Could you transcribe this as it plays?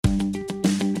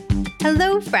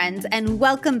Hello, friends, and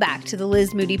welcome back to the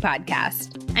Liz Moody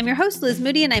Podcast. I'm your host, Liz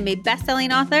Moody, and I'm a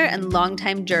best-selling author and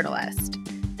longtime journalist.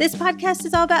 This podcast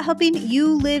is all about helping you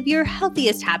live your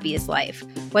healthiest, happiest life,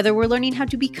 whether we're learning how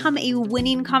to become a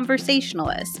winning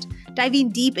conversationalist, diving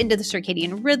deep into the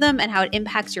circadian rhythm and how it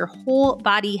impacts your whole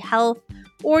body health,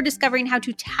 or discovering how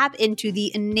to tap into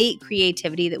the innate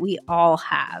creativity that we all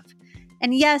have.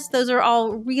 And yes, those are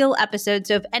all real episodes,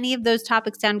 so if any of those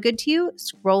topics sound good to you,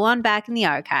 scroll on back in the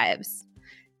archives.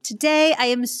 Today, I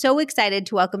am so excited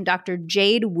to welcome Dr.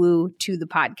 Jade Wu to the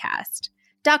podcast.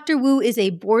 Dr. Wu is a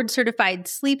board-certified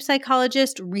sleep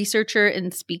psychologist, researcher,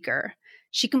 and speaker.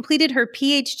 She completed her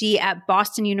PhD at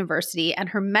Boston University and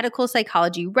her medical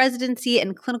psychology residency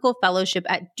and clinical fellowship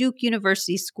at Duke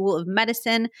University School of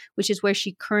Medicine, which is where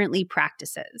she currently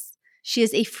practices. She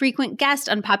is a frequent guest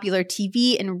on popular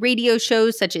TV and radio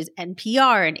shows such as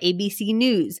NPR and ABC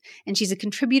News, and she's a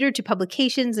contributor to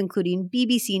publications including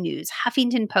BBC News,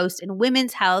 Huffington Post, and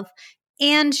Women's Health,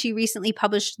 and she recently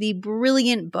published the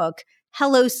brilliant book,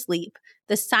 Hello Sleep,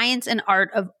 The Science and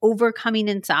Art of Overcoming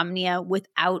Insomnia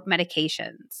Without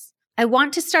Medications. I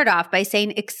want to start off by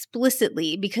saying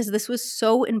explicitly, because this was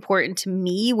so important to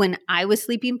me when I was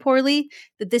sleeping poorly,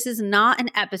 that this is not an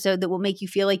episode that will make you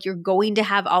feel like you're going to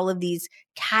have all of these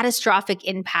catastrophic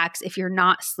impacts if you're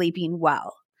not sleeping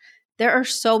well. There are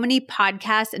so many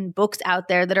podcasts and books out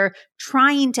there that are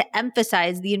trying to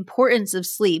emphasize the importance of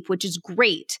sleep, which is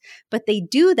great, but they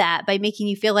do that by making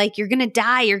you feel like you're going to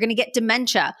die, you're going to get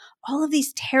dementia, all of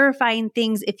these terrifying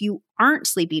things if you aren't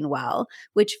sleeping well,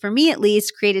 which for me at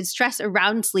least created stress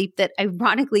around sleep that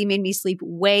ironically made me sleep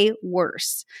way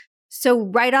worse.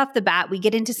 So right off the bat, we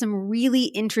get into some really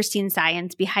interesting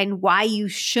science behind why you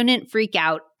shouldn't freak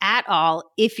out at all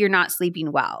if you're not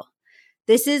sleeping well.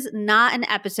 This is not an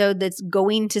episode that's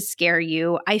going to scare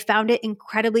you. I found it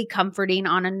incredibly comforting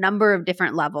on a number of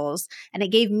different levels, and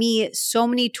it gave me so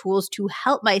many tools to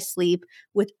help my sleep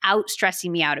without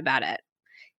stressing me out about it.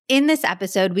 In this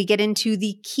episode, we get into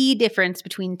the key difference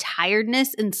between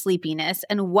tiredness and sleepiness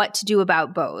and what to do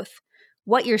about both,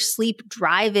 what your sleep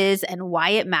drive is and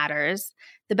why it matters,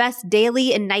 the best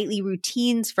daily and nightly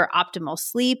routines for optimal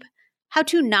sleep, how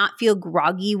to not feel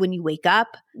groggy when you wake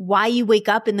up, why you wake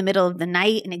up in the middle of the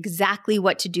night and exactly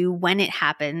what to do when it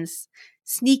happens,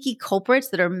 sneaky culprits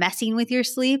that are messing with your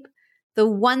sleep, the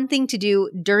one thing to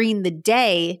do during the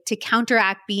day to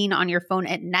counteract being on your phone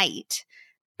at night,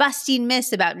 busting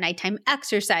myths about nighttime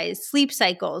exercise, sleep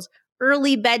cycles,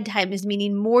 early bedtime is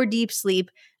meaning more deep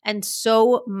sleep, and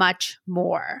so much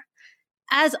more.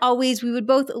 As always, we would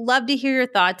both love to hear your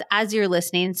thoughts as you're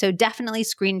listening, so definitely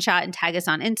screenshot and tag us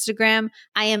on Instagram.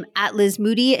 I am at Liz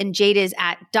Moody and Jade is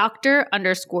at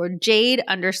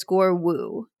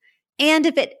Dr.Jade_Wu. And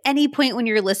if at any point when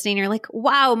you're listening, you're like,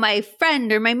 wow, my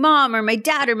friend or my mom or my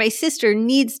dad or my sister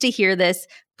needs to hear this,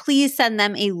 please send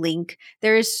them a link.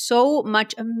 There is so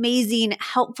much amazing,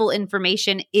 helpful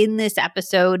information in this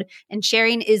episode, and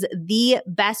sharing is the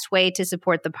best way to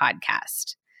support the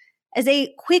podcast. As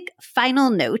a quick final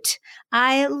note,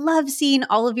 I love seeing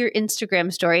all of your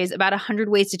Instagram stories about 100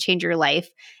 ways to change your life,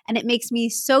 and it makes me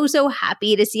so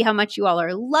happy to see how much you all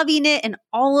are loving it and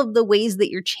all of the ways that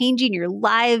you're changing your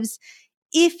lives.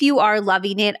 If you are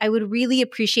loving it, I would really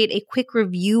appreciate a quick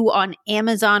review on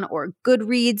Amazon or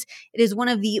Goodreads. It is one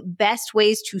of the best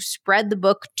ways to spread the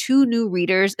book to new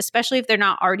readers, especially if they're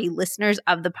not already listeners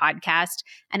of the podcast,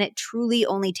 and it truly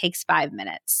only takes 5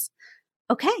 minutes.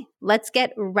 Okay, let's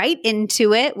get right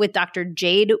into it with Dr.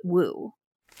 Jade Wu.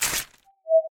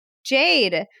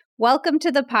 Jade, welcome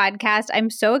to the podcast. I'm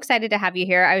so excited to have you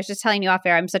here. I was just telling you off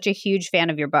air, I'm such a huge fan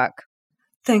of your book.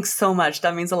 Thanks so much.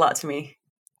 That means a lot to me.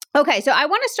 Okay, so I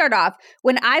want to start off.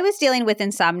 When I was dealing with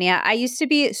insomnia, I used to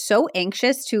be so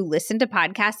anxious to listen to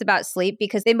podcasts about sleep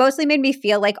because they mostly made me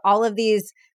feel like all of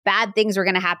these bad things were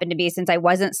going to happen to me since I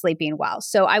wasn't sleeping well.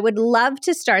 So I would love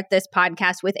to start this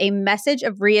podcast with a message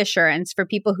of reassurance for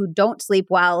people who don't sleep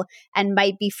well and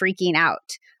might be freaking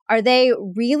out. Are they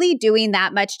really doing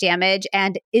that much damage?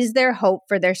 And is there hope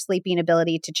for their sleeping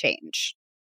ability to change?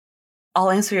 I'll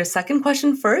answer your second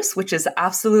question first, which is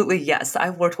absolutely yes.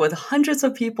 I've worked with hundreds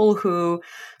of people who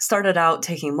started out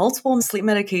taking multiple sleep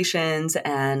medications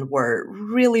and were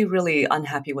really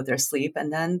unhappy with their sleep.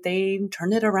 And then they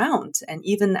turned it around. And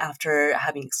even after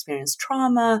having experienced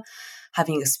trauma,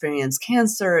 having experienced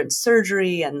cancer and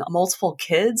surgery and multiple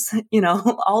kids,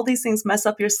 all these things mess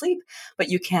up your sleep, but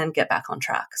you can get back on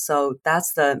track. So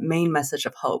that's the main message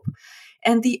of hope.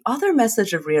 And the other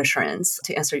message of reassurance,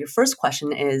 to answer your first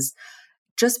question, is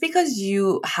just because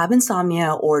you have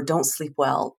insomnia or don't sleep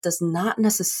well does not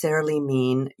necessarily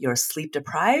mean you're sleep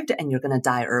deprived and you're going to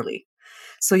die early.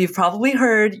 So you've probably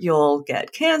heard you'll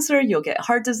get cancer, you'll get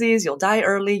heart disease, you'll die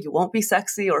early, you won't be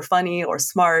sexy or funny or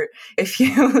smart if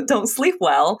you don't sleep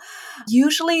well.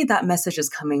 Usually that message is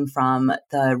coming from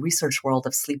the research world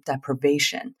of sleep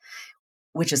deprivation,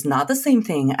 which is not the same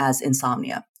thing as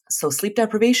insomnia. So sleep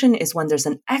deprivation is when there's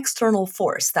an external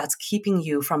force that's keeping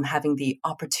you from having the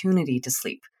opportunity to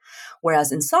sleep.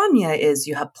 Whereas insomnia is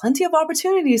you have plenty of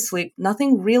opportunity to sleep,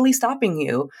 nothing really stopping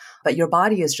you, but your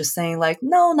body is just saying like,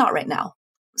 no, not right now.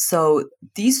 So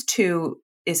these two,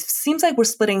 it seems like we're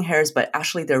splitting hairs, but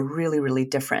actually they're really, really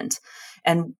different.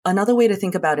 And another way to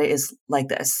think about it is like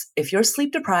this. If you're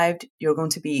sleep deprived, you're going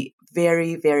to be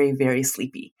very, very, very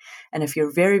sleepy. And if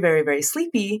you're very, very, very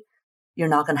sleepy, you're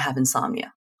not going to have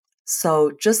insomnia.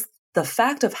 So just the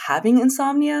fact of having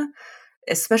insomnia,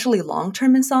 especially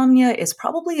long-term insomnia, is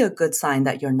probably a good sign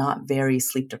that you're not very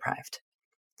sleep deprived.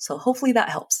 So hopefully that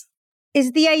helps.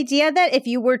 Is the idea that if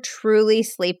you were truly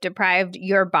sleep deprived,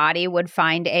 your body would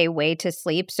find a way to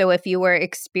sleep? So if you were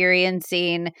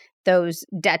experiencing those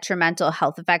detrimental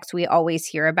health effects we always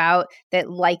hear about, that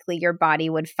likely your body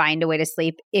would find a way to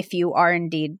sleep if you are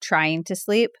indeed trying to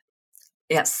sleep?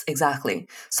 Yes, exactly.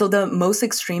 So the most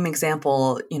extreme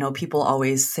example, people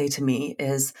always say to me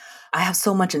is, I have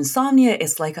so much insomnia.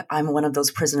 It's like I'm one of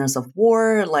those prisoners of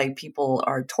war. Like people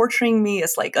are torturing me.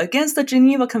 It's like against the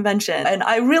Geneva Convention. And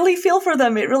I really feel for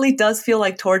them. It really does feel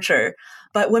like torture.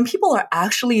 But when people are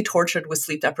actually tortured with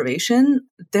sleep deprivation,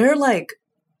 they're like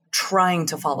trying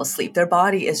to fall asleep. Their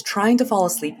body is trying to fall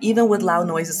asleep, even with loud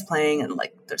noises playing, and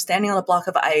like they're standing on a block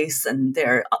of ice and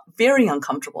they're very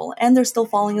uncomfortable and they're still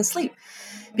falling asleep.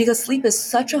 Because sleep is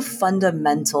such a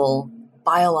fundamental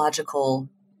biological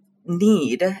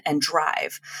need and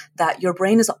drive that your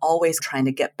brain is always trying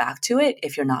to get back to it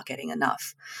if you're not getting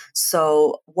enough.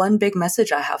 So one big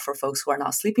message I have for folks who are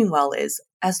not sleeping well is,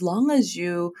 as long as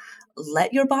you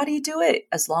let your body do it,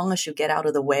 as long as you get out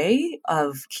of the way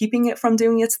of keeping it from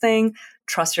doing its thing,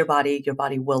 trust your body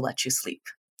will let you sleep.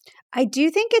 I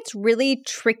do think it's really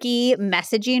tricky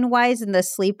messaging wise in the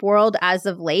sleep world as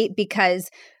of late, because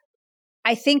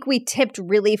I think we tipped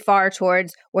really far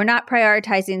towards we're not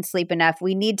prioritizing sleep enough.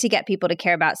 We need to get people to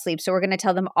care about sleep. So we're going to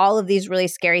tell them all of these really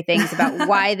scary things about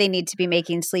why they need to be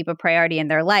making sleep a priority in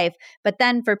their life. But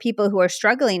then for people who are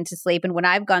struggling to sleep, and when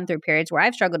I've gone through periods where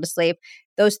I've struggled to sleep,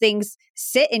 those things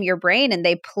sit in your brain and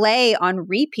they play on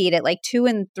repeat at like 2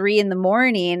 and 3 in the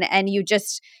morning, and you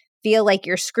just feel like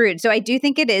you're screwed. So I do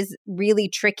think it is really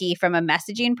tricky from a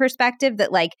messaging perspective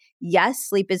that like, yes,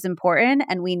 sleep is important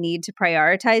and we need to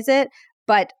prioritize it.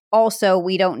 But also,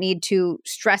 we don't need to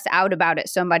stress out about it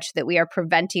so much that we are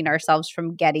preventing ourselves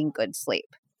from getting good sleep.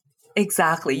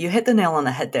 Exactly. You hit the nail on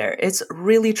the head there. It's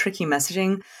really tricky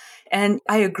messaging. And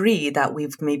I agree that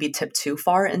we've maybe tipped too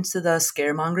far into the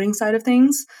scaremongering side of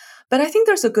things. But I think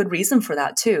there's a good reason for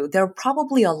that too. There are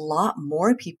probably a lot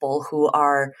more people who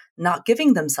are not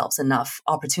giving themselves enough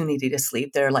opportunity to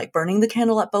sleep. They're like burning the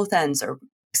candle at both ends, or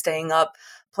staying up,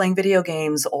 playing video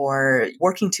games, or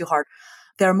working too hard.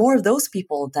 There are more of those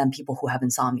people than people who have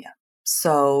insomnia.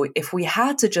 So if we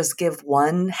had to just give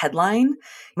one headline,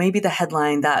 maybe the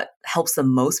headline that helps the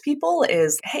most people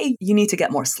is, hey, you need to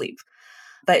get more sleep.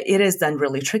 But it is then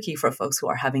really tricky for folks who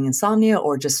are having insomnia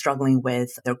or just struggling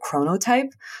with their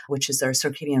chronotype, which is their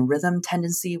circadian rhythm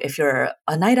tendency. If you're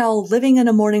a night owl living in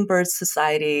a morning bird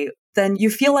society, then you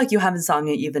feel like you have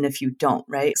insomnia even if you don't,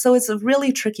 right? So it's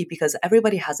really tricky because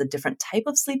everybody has a different type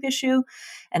of sleep issue,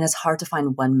 and it's hard to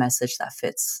find one message that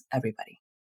fits everybody.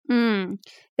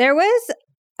 There was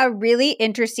a really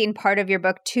interesting part of your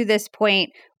book to this point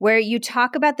where you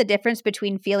talk about the difference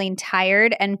between feeling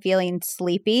tired and feeling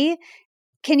sleepy.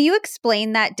 Can you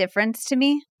explain that difference to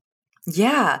me?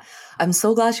 Yeah, I'm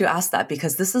so glad you asked that,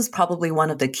 because this is probably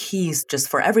one of the keys just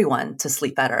for everyone to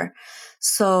sleep better.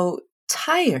 So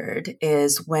tired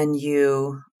is when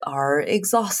you are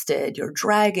exhausted, you're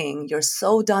dragging, you're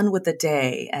so done with the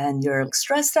day, and you're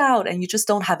stressed out and you just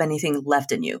don't have anything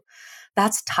left in you.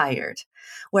 That's tired.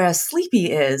 Whereas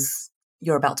sleepy is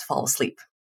you're about to fall asleep.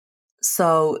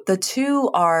 So the two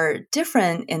are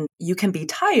different in you can be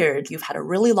tired, you've had a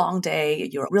really long day,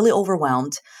 you're really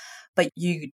overwhelmed, but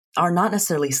you are not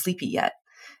necessarily sleepy yet.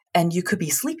 And you could be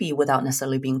sleepy without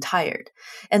necessarily being tired.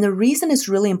 And the reason it's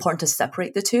really important to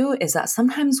separate the two is that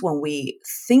sometimes when we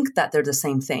think that they're the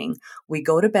same thing, we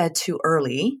go to bed too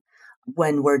early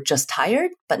when we're just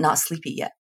tired, but not sleepy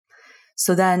yet.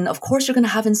 So then, of course, you're going to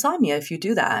have insomnia if you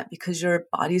do that, because your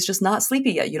body's just not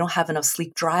sleepy yet. You don't have enough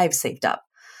sleep drive saved up.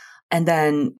 And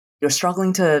then you're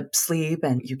struggling to sleep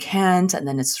and you can't. And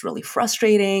then it's really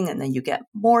frustrating. And then you get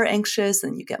more anxious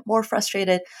and you get more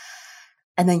frustrated.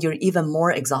 And then you're even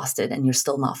more exhausted and you're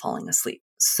still not falling asleep.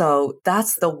 So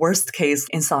that's the worst case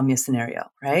insomnia scenario,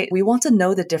 right? We want to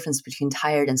know the difference between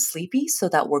tired and sleepy so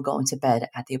that we're going to bed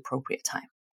at the appropriate time.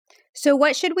 So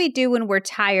what should we do when we're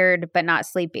tired but not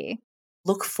sleepy?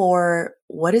 Look for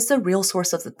what is the real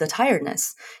source of the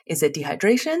tiredness. Is it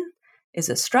dehydration? Is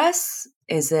it stress?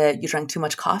 Is it you drank too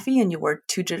much coffee and you were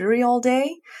too jittery all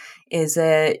day? Is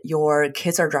it your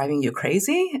kids are driving you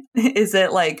crazy? Is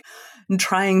it like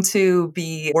trying to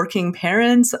be working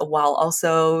parents while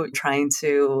also trying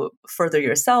to further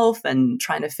yourself and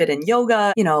trying to fit in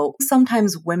yoga?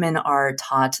 Sometimes women are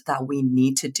taught that we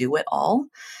need to do it all,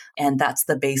 and that's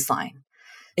the baseline.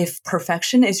 If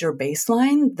perfection is your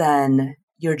baseline, then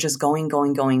you're just going,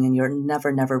 and you're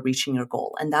never reaching your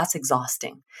goal. And that's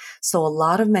exhausting. So a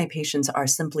lot of my patients are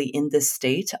simply in this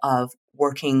state of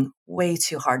working way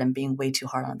too hard and being way too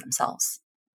hard on themselves.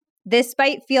 This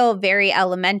might feel very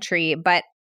elementary, but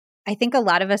I think a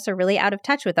lot of us are really out of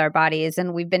touch with our bodies,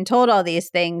 and we've been told all these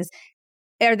things.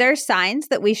 Are there signs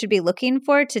that we should be looking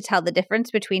for to tell the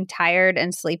difference between tired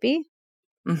and sleepy?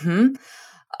 Mm-hmm.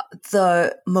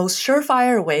 The most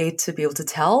surefire way to be able to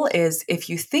tell is if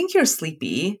you think you're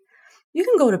sleepy, you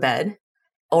can go to bed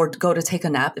or go to take a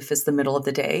nap if it's the middle of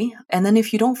the day. And then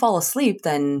if you don't fall asleep,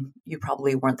 then you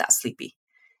probably weren't that sleepy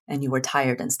and you were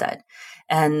tired instead.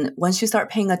 And once you start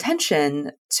paying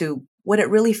attention to what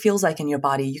it really feels like in your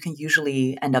body, you can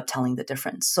usually end up telling the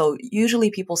difference. So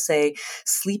usually people say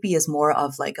sleepy is more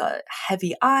of like a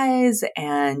heavy eyes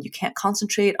and you can't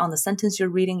concentrate on the sentence you're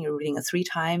reading. You're reading it 3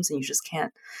 times and you just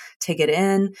can't take it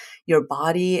in. Your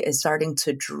body is starting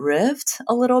to drift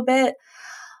a little bit.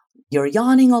 You're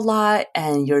yawning a lot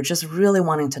and you're just really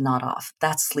wanting to nod off.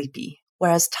 That's sleepy.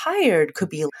 Whereas tired could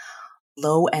be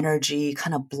low energy,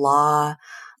 kind of blah,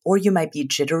 or you might be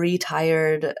jittery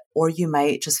tired, or you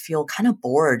might just feel kind of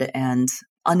bored and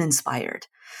uninspired.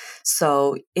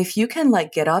 So if you can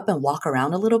get up and walk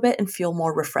around a little bit and feel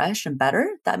more refreshed and better,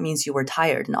 that means you were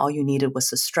tired and all you needed was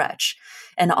to stretch.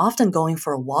 And often going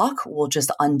for a walk will just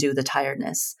undo the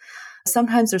tiredness.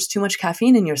 Sometimes there's too much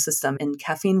caffeine in your system and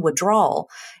caffeine withdrawal,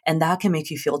 and that can make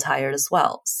you feel tired as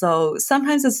well. So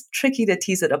sometimes it's tricky to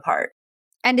tease it apart.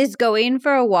 And is going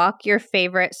for a walk your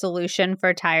favorite solution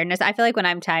for tiredness? I feel like when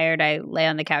I'm tired, I lay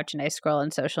on the couch and I scroll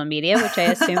on social media, which I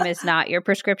assume is not your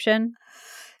prescription.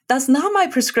 That's not my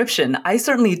prescription. I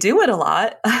certainly do it a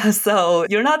lot. So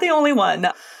you're not the only one.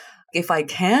 If I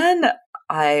can,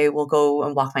 I will go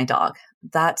and walk my dog.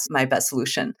 That's my best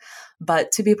solution.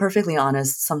 But to be perfectly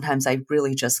honest, sometimes I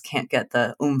really just can't get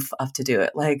the oomph up to do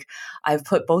it. I've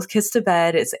put both kids to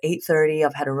bed. It's 8:30.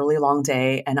 I've had a really long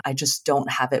day and I just don't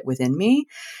have it within me.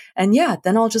 And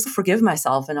then I'll just forgive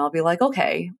myself and I'll be like,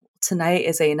 okay, tonight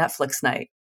is a Netflix night.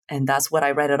 And that's what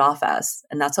I read it off as.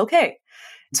 And that's okay.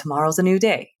 Tomorrow's a new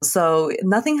day. So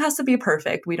nothing has to be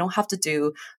perfect. We don't have to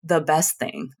do the best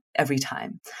thing every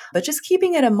time, but just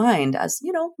keeping it in mind as,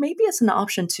 maybe it's an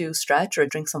option to stretch or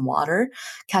drink some water,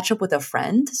 catch up with a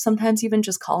friend. Sometimes even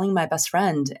just calling my best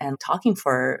friend and talking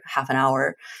for half an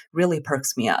hour really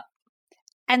perks me up.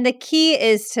 And the key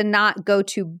is to not go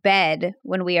to bed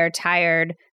when we are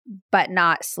tired, but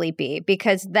not sleepy,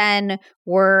 because then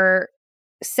we're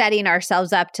setting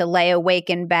ourselves up to lay awake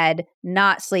in bed,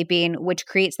 not sleeping, which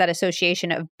creates that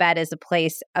association of bed as a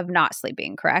place of not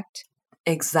sleeping, correct?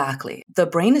 Exactly. The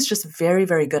brain is just very,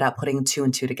 very good at putting 2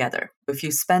 and 2 together. If you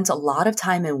spent a lot of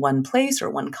time in one place or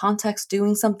one context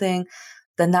doing something,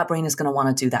 then that brain is going to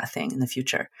want to do that thing in the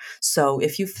future. So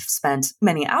if you've spent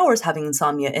many hours having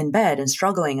insomnia in bed and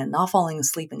struggling and not falling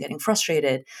asleep and getting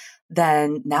frustrated,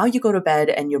 then now you go to bed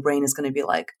and your brain is going to be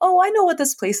like, oh, I know what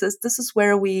this place is. This is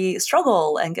where we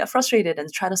struggle and get frustrated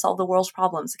and try to solve the world's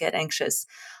problems, get anxious.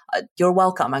 You're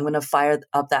welcome. I'm going to fire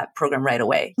up that program right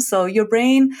away. So your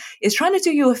brain is trying to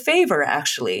do you a favor,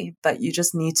 actually, but you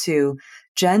just need to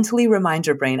gently remind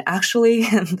your brain, actually,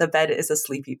 the bed is a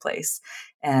sleepy place.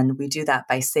 And we do that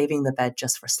by saving the bed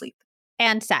just for sleep.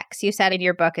 And sex. You said in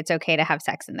your book, it's okay to have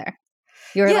sex in there.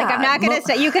 You were like, I'm not going to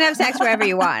say, you can have sex wherever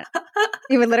you want.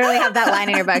 You would literally have that line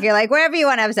in your book. You're like, wherever you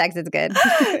want to have sex, it's good.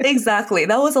 Exactly.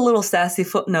 That was a little sassy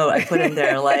footnote I put in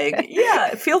there.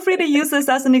 Feel free to use this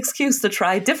as an excuse to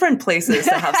try different places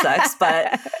to have sex.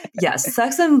 But yes,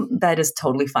 sex in bed is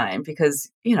totally fine because,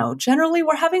 generally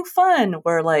we're having fun.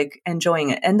 We're enjoying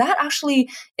it. And that actually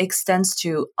extends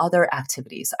to other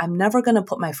activities. I'm never going to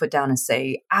put my foot down and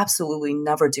say, absolutely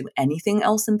never do anything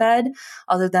else in bed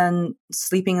other than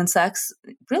sleeping and sex.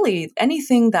 Really,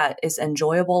 anything that is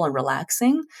enjoyable and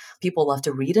relaxing. People love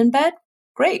to read in bed.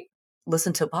 Great.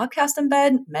 Listen to a podcast in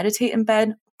bed, meditate in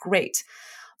bed. Great.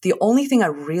 The only thing I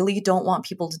really don't want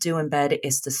people to do in bed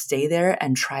is to stay there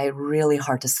and try really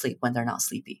hard to sleep when they're not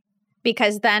sleepy.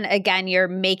 Because then again, you're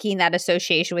making that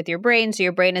association with your brain. So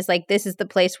your brain is like, this is the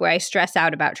place where I stress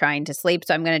out about trying to sleep.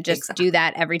 So I'm going to just do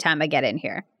that every time I get in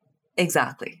here.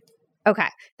 Exactly. Okay.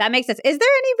 That makes sense. Is there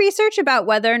any research about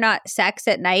whether or not sex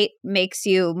at night makes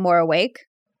you more awake?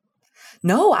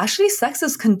 No, actually, sex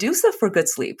is conducive for good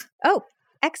sleep. Oh,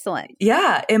 excellent.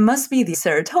 Yeah, it must be the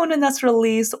serotonin that's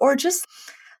released, or just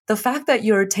the fact that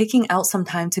you're taking out some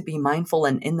time to be mindful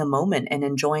and in the moment and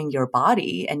enjoying your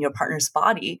body and your partner's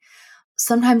body.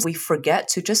 Sometimes we forget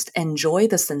to just enjoy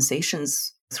the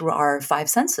sensations through our five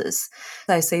senses.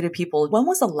 I say to people, when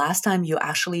was the last time you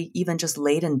actually even just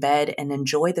laid in bed and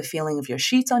enjoyed the feeling of your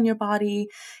sheets on your body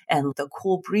and the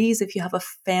cool breeze if you have a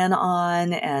fan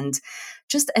on, and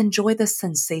just enjoy the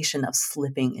sensation of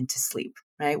slipping into sleep,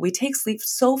 right? We take sleep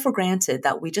so for granted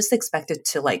that we just expect it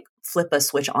to like flip a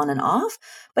switch on and off,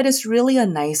 but it's really a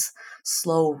nice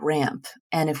slow ramp.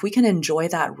 And if we can enjoy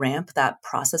that ramp, that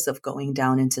process of going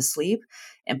down into sleep,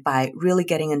 and by really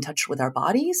getting in touch with our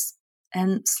bodies,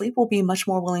 and sleep will be much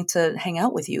more willing to hang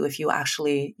out with you if you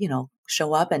actually,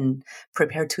 show up and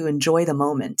prepare to enjoy the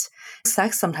moment.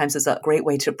 Sex sometimes is a great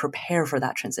way to prepare for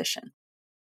that transition.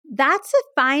 That's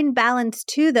a fine balance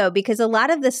too, though, because a lot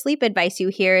of the sleep advice you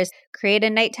hear is create a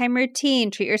nighttime routine,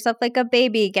 treat yourself like a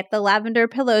baby, get the lavender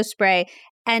pillow spray.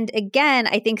 And again,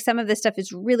 I think some of this stuff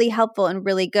is really helpful and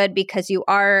really good because you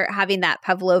are having that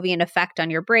Pavlovian effect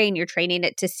on your brain. You're training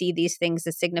it to see these things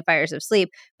as signifiers of sleep.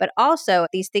 But also,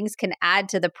 these things can add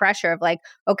to the pressure of like,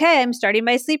 okay, I'm starting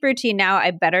my sleep routine now.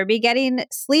 I better be getting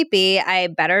sleepy. I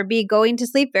better be going to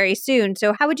sleep very soon.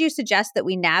 So how would you suggest that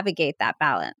we navigate that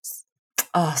balance?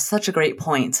 Oh, such a great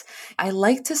point. I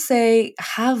like to say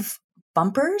have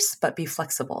bumpers, but be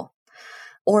flexible.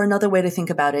 Or another way to think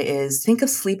about it is think of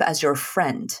sleep as your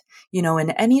friend.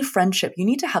 In any friendship, you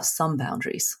need to have some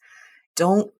boundaries.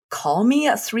 Don't call me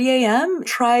at 3 a.m.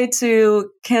 Try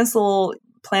to cancel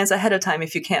plans ahead of time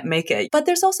if you can't make it. But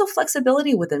there's also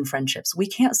flexibility within friendships. We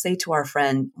can't say to our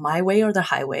friend, my way or the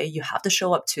highway, you have to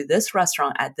show up to this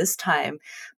restaurant at this time,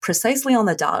 precisely on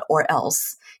the dot, or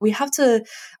else. We have to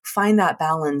find that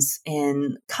balance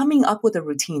in coming up with a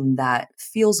routine that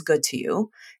feels good to you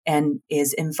and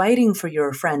is inviting for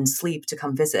your friend sleep to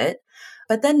come visit,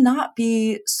 but then not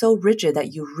be so rigid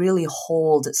that you really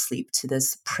hold sleep to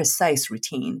this precise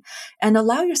routine and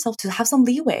allow yourself to have some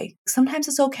leeway. Sometimes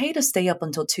it's okay to stay up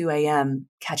until 2 a.m.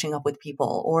 catching up with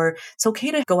people, or it's okay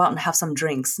to go out and have some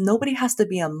drinks. Nobody has to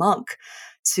be a monk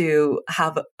to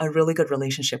have a really good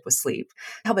relationship with sleep.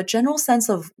 Have a general sense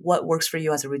of what works for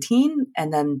you as a routine,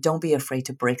 and then don't be afraid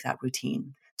to break that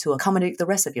routine to accommodate the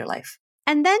rest of your life.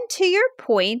 And then to your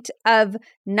point of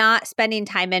not spending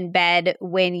time in bed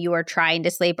when you are trying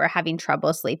to sleep or having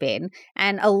trouble sleeping,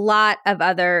 and a lot of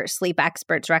other sleep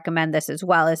experts recommend this as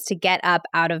well, is to get up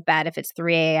out of bed if it's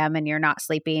 3 a.m. and you're not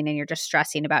sleeping and you're just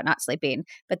stressing about not sleeping.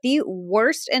 But the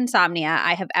worst insomnia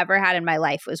I have ever had in my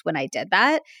life was when I did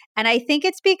that. And I think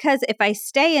it's because if I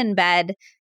stay in bed,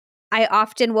 I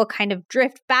often will kind of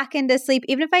drift back into sleep,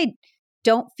 even if I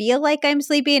don't feel like I'm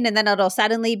sleeping, and then it'll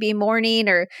suddenly be morning,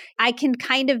 or I can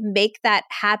kind of make that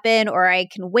happen, or I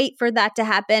can wait for that to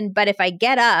happen. But if I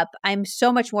get up, I'm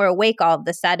so much more awake all of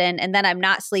a sudden, and then I'm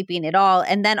not sleeping at all.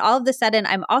 And then all of a sudden,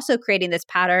 I'm also creating this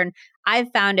pattern.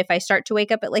 I've found if I start to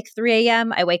wake up at like 3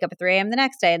 a.m., I wake up at 3 a.m. the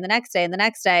next day and the next day and the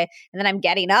next day, and then I'm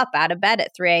getting up out of bed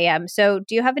at 3 a.m. So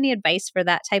do you have any advice for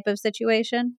that type of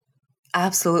situation?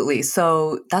 Absolutely.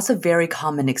 So that's a very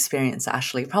common experience,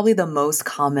 actually. Probably the most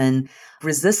common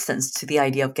resistance to the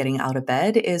idea of getting out of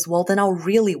bed is, well, then I'll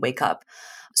really wake up.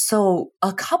 So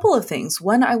a couple of things.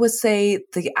 One, I would say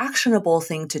the actionable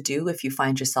thing to do if you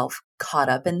find yourself caught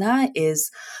up in that is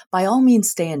by all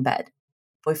means, stay in bed.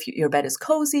 If your bed is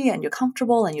cozy and you're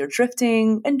comfortable and you're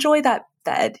drifting, enjoy that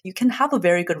bed. You can have a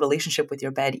very good relationship with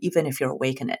your bed, even if you're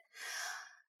awake in it,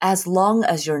 as long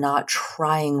as you're not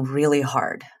trying really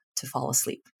hard to fall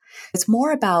asleep. It's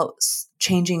more about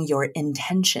changing your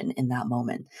intention in that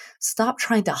moment. Stop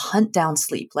trying to hunt down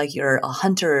sleep like you're a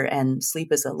hunter and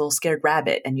sleep is a little scared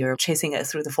rabbit and you're chasing it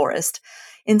through the forest.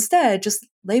 Instead, just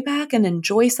lay back and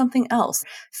enjoy something else.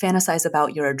 Fantasize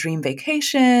about your dream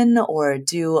vacation, or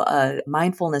do a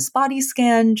mindfulness body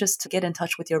scan just to get in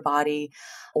touch with your body,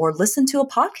 or listen to a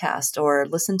podcast or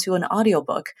listen to an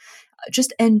audiobook.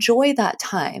 Just enjoy that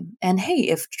time. And hey,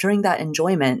 if during that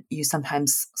enjoyment you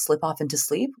sometimes slip off into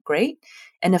sleep, great.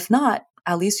 And if not,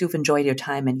 at least you've enjoyed your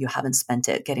time and you haven't spent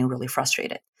it getting really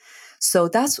frustrated. So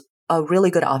that's a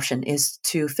really good option, is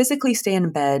to physically stay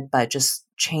in bed, but just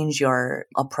change your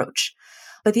approach.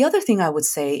 But the other thing I would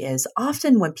say is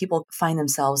often when people find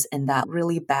themselves in that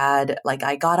really bad, like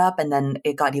I got up and then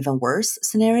it got even worse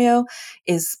scenario,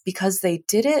 is because they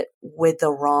did it with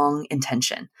the wrong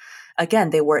intention. Again,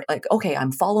 they were like, okay,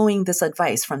 I'm following this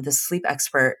advice from this sleep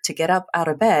expert to get up out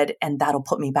of bed and that'll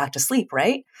put me back to sleep,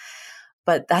 right?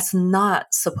 But that's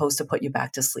not supposed to put you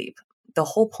back to sleep. The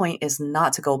whole point is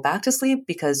not to go back to sleep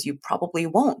because you probably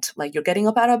won't. Like you're getting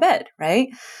up out of bed, right?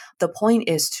 The point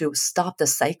is to stop the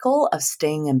cycle of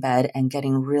staying in bed and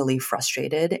getting really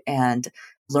frustrated and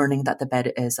learning that the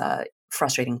bed is a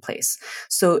frustrating place.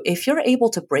 So if you're able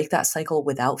to break that cycle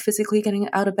without physically getting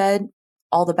out of bed,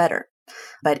 all the better.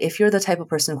 But if you're the type of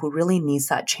person who really needs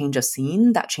that change of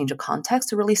scene, that change of context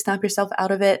to really snap yourself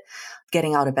out of it,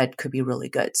 getting out of bed could be really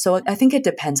good. So I think it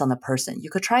depends on the person. You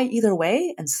could try either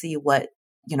way and see what,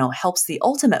 helps the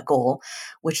ultimate goal,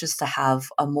 which is to have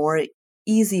a more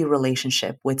easy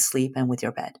relationship with sleep and with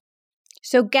your bed.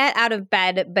 So get out of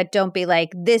bed, but don't be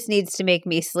like, this needs to make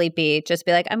me sleepy. Just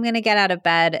be like, I'm going to get out of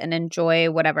bed and enjoy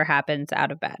whatever happens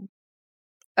out of bed.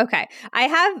 Okay. I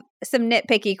have some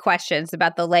nitpicky questions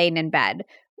about the laying in bed.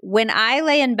 When I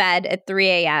lay in bed at 3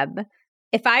 a.m.,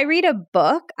 if I read a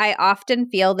book, I often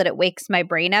feel that it wakes my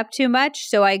brain up too much.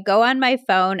 So I go on my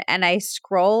phone and I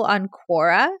scroll on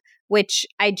Quora, which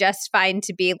I just find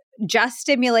to be just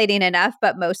stimulating enough,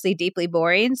 but mostly deeply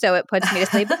boring. So it puts me to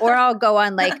sleep. Or I'll go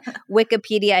on like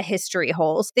Wikipedia history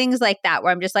holes, things like that,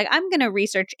 where I'm just like, I'm going to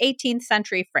research 18th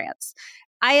century France.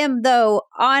 I am, though,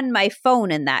 on my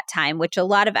phone in that time, which a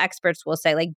lot of experts will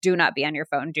say, like, do not be on your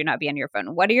phone. Do not be on your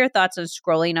phone. What are your thoughts on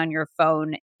scrolling on your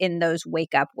phone in those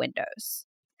wake up windows?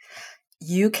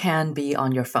 You can be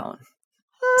on your phone.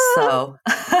 So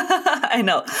I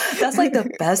know that's like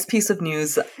the best piece of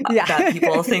news that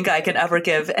people think I can ever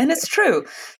give. And it's true,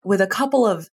 with a couple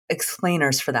of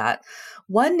explainers for that.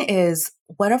 One is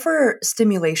whatever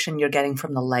stimulation you're getting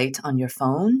from the light on your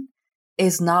phone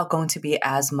is not going to be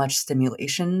as much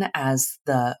stimulation as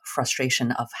the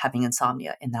frustration of having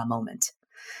insomnia in that moment.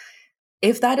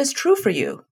 If that is true for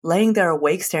you, laying there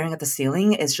awake staring at the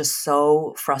ceiling is just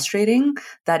so frustrating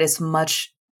that it's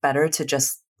much better to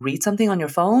just read something on your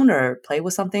phone or play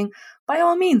with something. By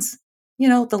all means,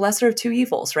 the lesser of two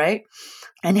evils, right?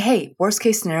 And hey, worst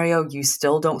case scenario, you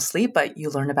still don't sleep, but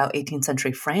you learn about 18th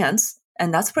century France,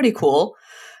 and that's pretty cool,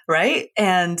 right?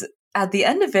 And at the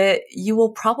end of it, you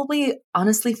will probably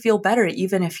honestly feel better,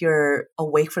 even if you're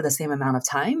awake for the same amount of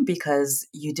time, because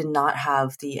you did not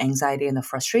have the anxiety and the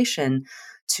frustration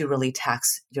to really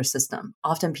tax your system.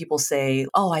 Often people say,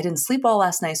 oh, I didn't sleep well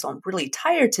last night, so I'm really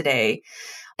tired today.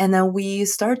 And then we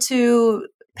start to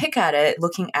pick at it,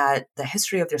 looking at the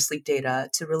history of their sleep data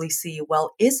to really see,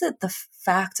 well, is it the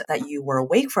fact that you were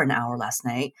awake for an hour last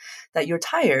night that you're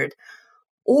tired?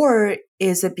 Or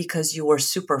is it because you were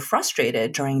super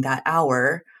frustrated during that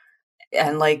hour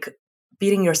and like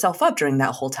beating yourself up during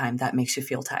that whole time that makes you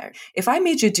feel tired? If I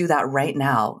made you do that right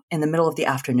now in the middle of the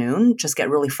afternoon, just get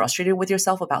really frustrated with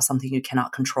yourself about something you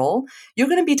cannot control, you're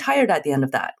going to be tired at the end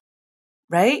of that,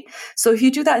 right? So if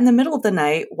you do that in the middle of the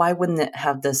night, why wouldn't it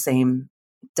have the same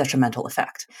detrimental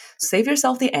effect? Save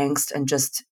yourself the angst and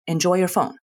just enjoy your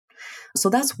phone.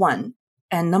 So that's one.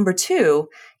 And number two,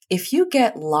 if you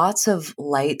get lots of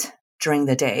light during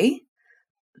the day,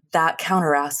 that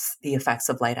counteracts the effects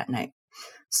of light at night.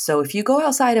 So if you go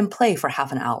outside and play for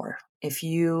half an hour, if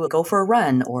you go for a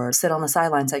run or sit on the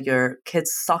sidelines at your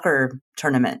kids' soccer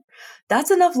tournament, that's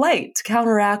enough light to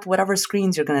counteract whatever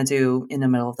screens you're going to do in the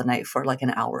middle of the night for like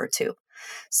an hour or two.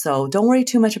 So don't worry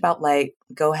too much about light.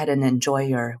 Go ahead and enjoy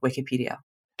your Wikipedia.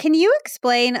 Can you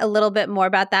explain a little bit more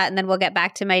about that? And then we'll get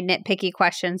back to my nitpicky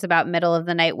questions about middle of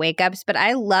the night wake ups. But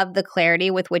I love the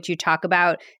clarity with which you talk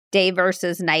about day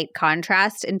versus night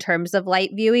contrast in terms of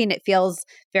light viewing. It feels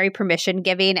very permission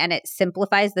giving and it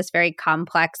simplifies this very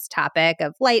complex topic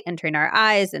of light entering our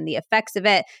eyes and the effects of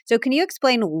it. So can you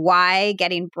explain why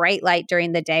getting bright light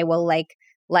during the day will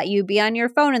let you be on your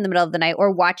phone in the middle of the night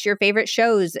or watch your favorite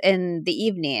shows in the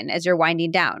evening as you're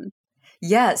winding down?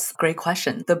 Yes, great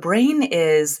question. The brain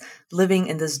is living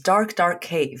in this dark, dark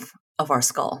cave of our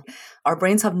skull. Our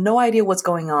brains have no idea what's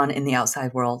going on in the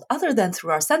outside world other than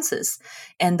through our senses.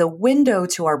 And the window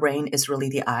to our brain is really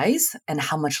the eyes and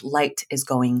how much light is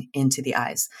going into the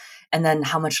eyes. And then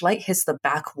how much light hits the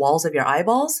back walls of your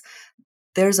eyeballs.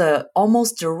 There's a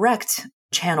almost direct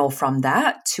channel from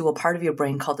that to a part of your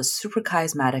brain called the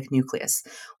suprachiasmatic nucleus.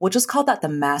 We'll just call that the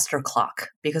master clock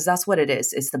because that's what it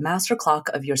is. It's the master clock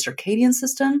of your circadian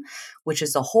system, which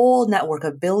is a whole network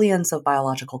of billions of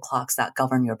biological clocks that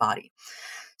govern your body.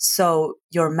 So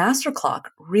your master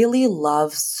clock really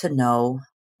loves to know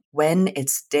when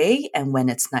it's day and when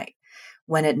it's night.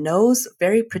 when it knows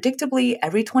very predictably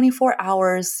every 24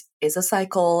 hours is a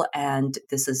cycle, and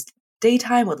this is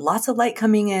daytime with lots of light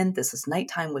coming in, this is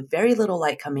nighttime with very little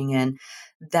light coming in,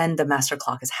 then the master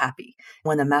clock is happy.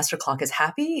 When the master clock is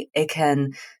happy, it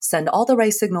can send all the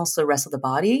right signals to the rest of the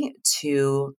body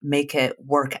to make it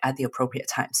work at the appropriate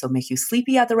time. So make you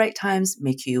sleepy at the right times,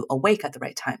 make you awake at the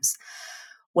right times.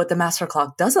 What the master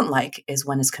clock doesn't like is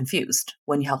when it's confused.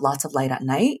 When you have lots of light at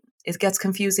night, it gets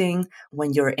confusing.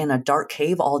 When you're in a dark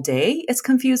cave all day, it's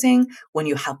confusing. When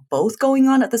you have both going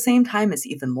on at the same time, it's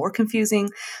even more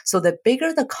confusing. So the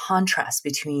bigger the contrast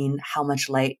between how much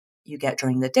light you get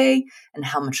during the day and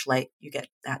how much light you get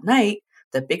at night,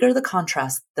 the bigger the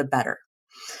contrast, the better.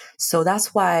 So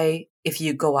that's why if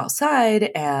you go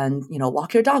outside and,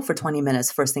 walk your dog for 20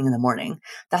 minutes first thing in the morning,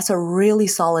 that's a really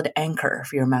solid anchor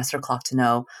for your master clock to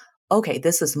know, okay,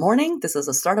 this is morning, this is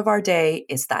the start of our day.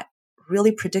 It's that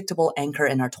really predictable anchor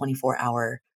in our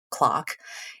 24-hour clock.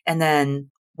 And then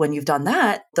when you've done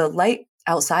that, the light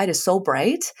outside is so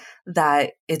bright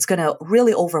that it's going to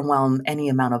really overwhelm any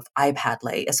amount of iPad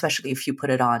light, especially if you put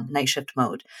it on night shift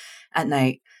mode at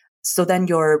night. So then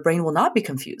your brain will not be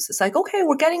confused. It's like, okay,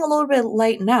 we're getting a little bit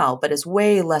light now, but it's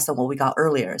way less than what we got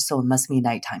earlier. So it must be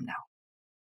nighttime now.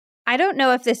 I don't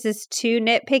know if this is too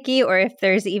nitpicky or if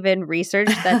there's even research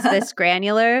that's this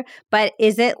granular, but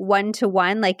is it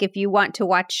 1-to-1? Like if you want to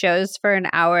watch shows for an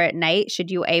hour at night,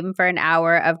 should you aim for an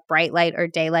hour of bright light or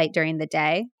daylight during the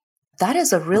day? That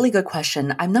is a really good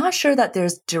question. I'm not sure that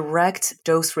there's direct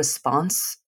dose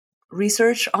response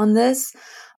research on this,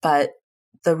 but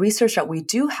the research that we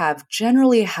do have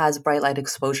generally has bright light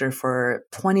exposure for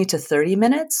 20 to 30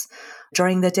 minutes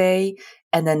during the day.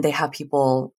 And then they have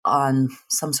people on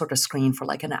some sort of screen for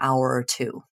like an hour or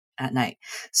two at night.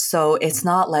 So it's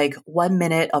not like 1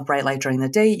 minute of bright light during the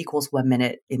day equals 1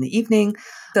 minute in the evening.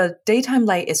 The daytime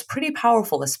light is pretty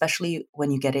powerful, especially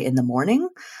when you get it in the morning.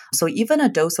 So even a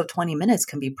dose of 20 minutes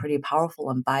can be pretty powerful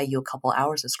and buy you a couple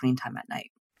hours of screen time at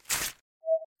night.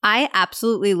 I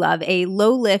absolutely love a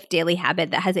low-lift daily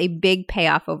habit that has a big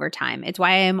payoff over time. It's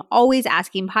why I am always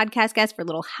asking podcast guests for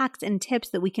little hacks and tips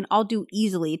that we can all do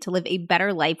easily to live a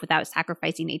better life without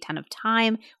sacrificing a ton of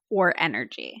time or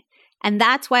energy. And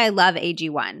that's why I love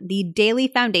AG1, the daily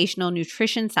foundational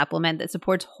nutrition supplement that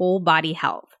supports whole body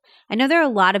health. I know there are a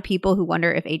lot of people who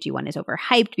wonder if AG1 is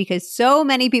overhyped because so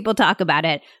many people talk about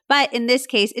it, but in this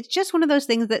case, it's just one of those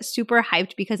things that's super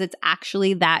hyped because it's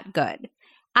actually that good.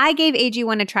 I gave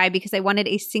AG1 a try because I wanted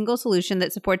a single solution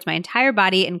that supports my entire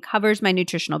body and covers my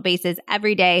nutritional bases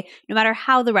every day, no matter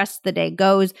how the rest of the day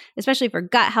goes, especially for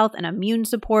gut health and immune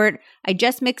support. I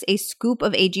just mix a scoop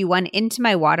of AG1 into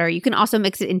my water. You can also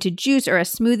mix it into juice or a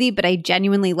smoothie, but I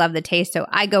genuinely love the taste, so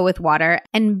I go with water.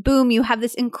 And boom, you have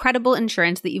this incredible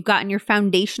insurance that you've gotten your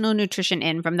foundational nutrition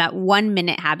in from that 1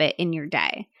 minute habit in your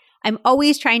day. I'm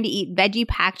always trying to eat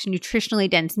veggie-packed, nutritionally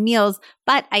dense meals,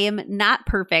 but I am not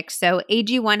perfect, so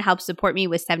AG1 helps support me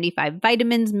with 75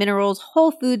 vitamins, minerals, whole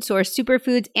food source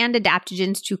superfoods, and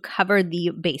adaptogens to cover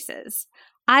the bases.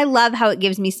 I love how it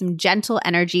gives me some gentle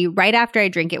energy right after I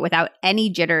drink it without any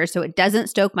jitters, so it doesn't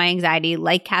stoke my anxiety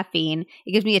like caffeine.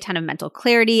 It gives me a ton of mental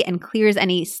clarity and clears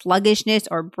any sluggishness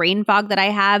or brain fog that I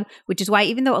have, which is why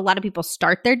even though a lot of people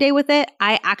start their day with it,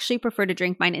 I actually prefer to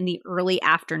drink mine in the early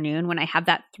afternoon when I have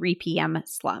that 3 p.m.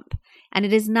 slump. And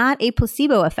it is not a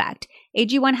placebo effect.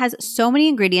 AG1 has so many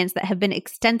ingredients that have been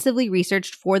extensively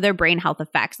researched for their brain health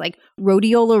effects, like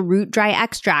rhodiola root dry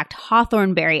extract,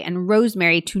 hawthorn berry, and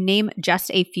rosemary, to name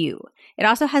just a few. It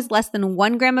also has less than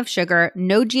 1 gram of sugar,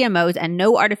 no GMOs, and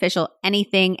no artificial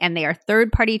anything, and they are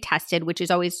third-party tested, which is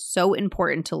always so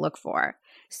important to look for.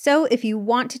 So if you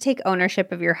want to take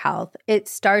ownership of your health, it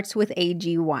starts with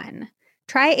AG1.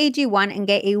 Try AG1 and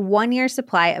get a 1-year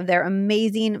supply of their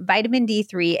amazing vitamin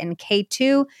D3 and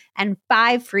K2 and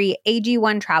 5 free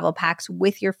AG1 travel packs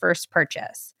with your first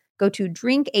purchase. Go to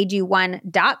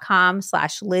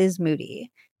drinkag1.com/Liz Moody.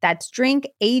 That's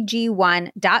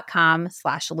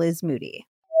drinkag1.com/Liz Moody.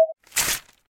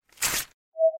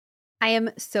 I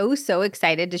am so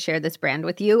excited to share this brand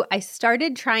with you. I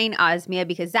started trying Osmia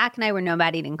because Zach and I were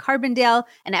nomading in Carbondale,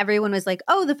 and everyone was like,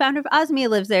 oh, the founder of Osmia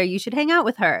lives there. You should hang out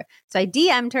with her. So I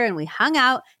DM'd her and we hung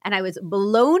out, and I was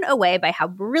blown away by how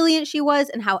brilliant she was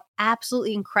and how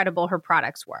absolutely incredible her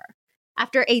products were.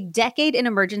 After a decade in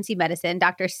emergency medicine,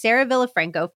 Dr. Sarah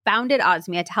Villafranco founded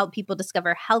Osmia to help people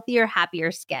discover healthier,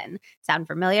 happier skin. Sound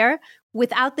familiar?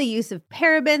 Without the use of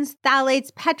parabens,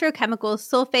 phthalates, petrochemicals,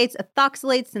 sulfates,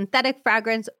 ethoxylates, synthetic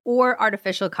fragrance, or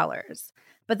artificial colors.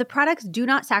 But the products do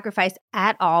not sacrifice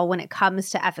at all when it comes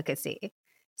to efficacy.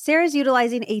 Sarah's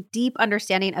utilizing a deep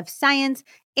understanding of science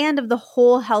and of the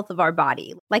whole health of our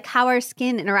body, like how our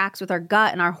skin interacts with our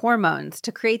gut and our hormones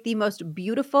to create the most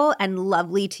beautiful and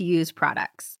lovely to use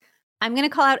products. I'm going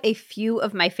to call out a few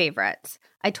of my favorites.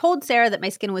 I told Sarah that my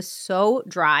skin was so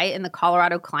dry in the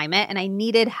Colorado climate and I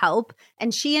needed help,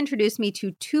 and she introduced me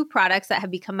to 2 products that have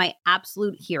become my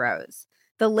absolute heroes.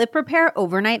 The Lip Repair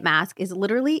Overnight Mask is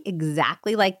literally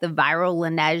exactly like the viral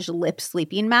Laneige lip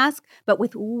sleeping mask, but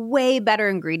with way better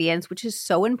ingredients, which is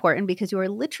so important because you are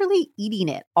literally eating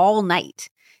it all night.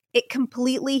 It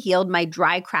completely healed my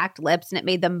dry, cracked lips and it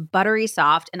made them buttery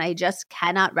soft, and I just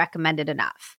cannot recommend it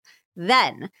enough.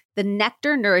 Then, the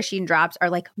Nectar Nourishing Drops are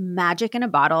like magic in a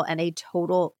bottle and a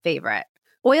total favorite.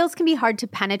 Oils can be hard to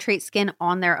penetrate skin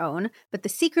on their own, but the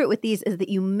secret with these is that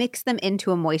you mix them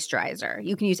into a moisturizer.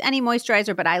 You can use any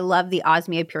moisturizer, but I love the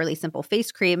Osmia Purely Simple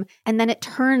Face Cream, and then it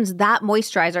turns that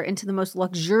moisturizer into the most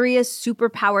luxurious,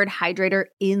 super-powered hydrator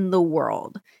in the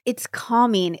world. It's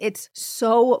calming. It's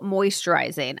so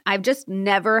moisturizing. I've just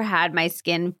never had my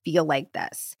skin feel like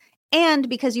this. And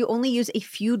because you only use a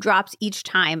few drops each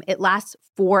time, it lasts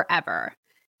forever.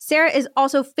 Sarah is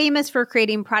also famous for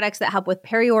creating products that help with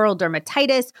perioral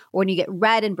dermatitis, or when you get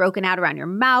red and broken out around your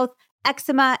mouth,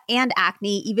 eczema, and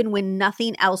acne, even when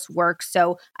nothing else works.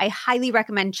 So I highly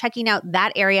recommend checking out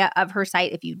that area of her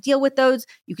site. If you deal with those,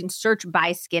 you can search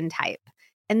by skin type.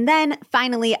 And then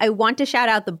finally, I want to shout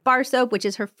out the bar soap, which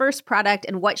is her first product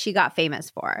and what she got famous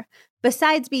for.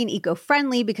 Besides being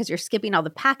eco-friendly because you're skipping all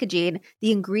the packaging,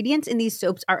 the ingredients in these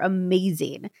soaps are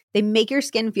amazing. They make your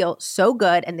skin feel so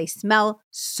good and they smell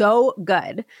so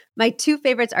good. My 2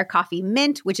 favorites are Coffee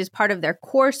Mint, which is part of their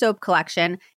core soap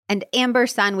collection, and Amber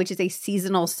Sun, which is a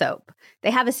seasonal soap.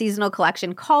 They have a seasonal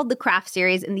collection called the Craft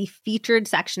Series in the featured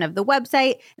section of the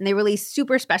website, and they release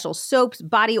super special soaps,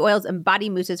 body oils, and body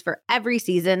mousses for every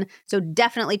season, so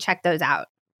definitely check those out.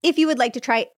 If you would like to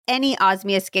try any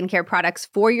Osmia skincare products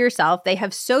for yourself, they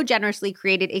have so generously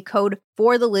created a code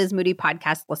for the Liz Moody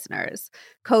podcast listeners.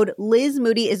 Code Liz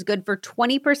Moody is good for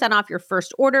 20% off your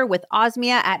first order with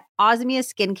Osmia at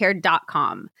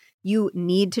osmiaskincare.com. You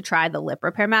need to try the lip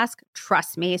repair mask,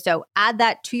 trust me, so add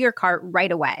that to your cart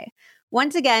right away.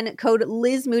 Once again, code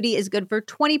Liz Moody is good for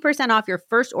 20% off your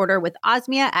first order with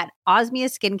Osmia at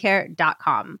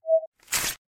osmiaskincare.com.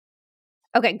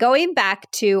 Okay, going back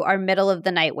to our middle of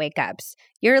the night wake ups,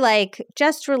 you're like,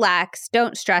 just relax,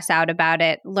 don't stress out about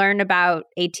it, learn about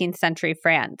 18th century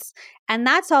France. And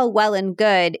that's all well and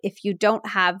good if you don't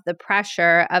have the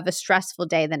pressure of a stressful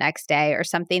day the next day or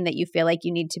something that you feel like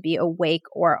you need to be awake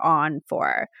or on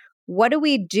for. What do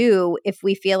we do if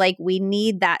we feel like we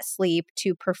need that sleep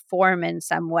to perform in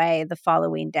some way the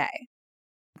following day?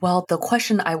 Well, the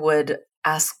question I would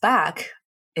ask back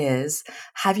is,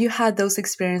 have you had those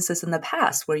experiences in the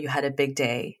past where you had a big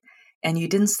day and you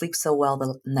didn't sleep so well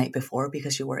the night before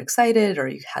because you were excited or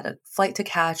you had a flight to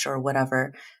catch or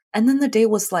whatever, and then the day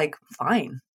was like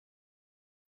fine?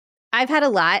 I've had a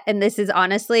lot, and this is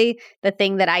honestly the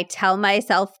thing that I tell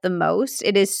myself the most.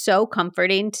 It is so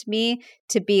comforting to me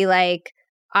to be like,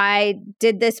 I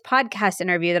did this podcast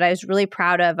interview that I was really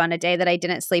proud of on a day that I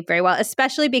didn't sleep very well,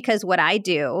 especially because what I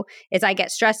do is I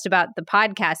get stressed about the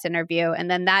podcast interview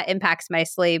and then that impacts my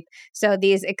sleep. So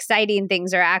these exciting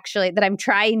things are actually that I'm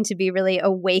trying to be really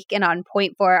awake and on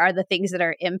point for are the things that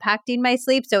are impacting my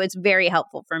sleep. So it's very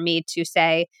helpful for me to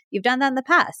say, you've done that in the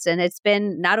past and it's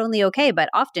been not only okay, but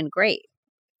often great.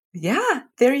 Yeah,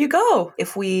 there you go.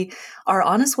 If we are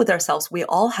honest with ourselves, we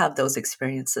all have those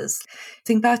experiences.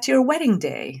 Think back to your wedding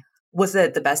day. Was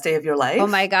it the best day of your life? Oh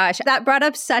my gosh, that brought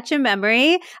up such a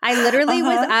memory. I literally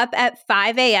was up at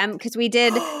 5 a.m. because we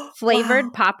did flavored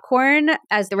Wow. popcorn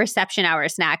as the reception hour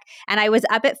snack. And I was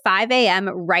up at 5 a.m.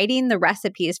 writing the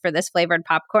recipes for this flavored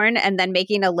popcorn and then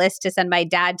making a list to send my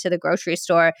dad to the grocery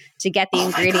store to get the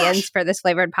ingredients for this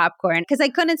flavored popcorn because I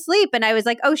couldn't sleep. And I was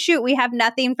like, oh shoot, we have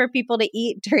nothing for people to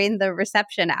eat during the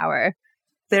reception hour.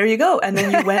 There you go. And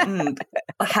then you went and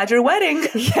had your wedding.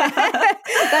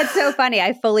 That's so funny.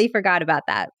 I fully forgot about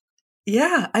that.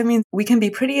 Yeah. I mean, we can be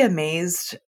pretty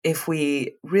amazed if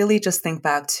we really just think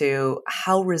back to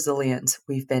how resilient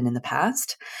we've been in the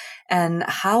past and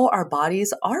how our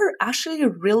bodies are actually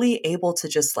really able to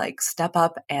just like step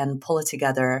up and pull it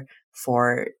together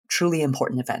for truly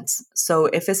important events. So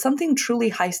if it's something truly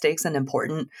high stakes and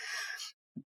important,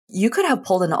 you could have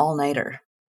pulled an all-nighter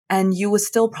and you would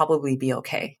still probably be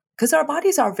okay because our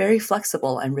bodies are very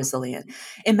flexible and resilient.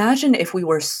 Imagine if we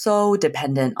were so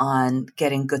dependent on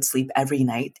getting good sleep every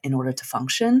night in order to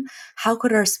function. How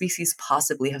could our species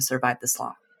possibly have survived this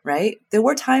long, right? There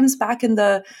were times back in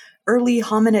the early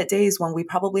hominid days when we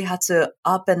probably had to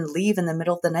up and leave in the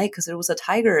middle of the night because there was a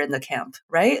tiger in the camp,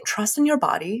 right? Trust in your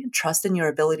body, trust in your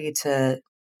ability to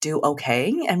do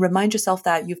okay and remind yourself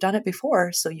that you've done it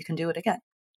before so you can do it again.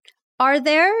 Are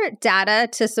there data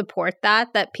to support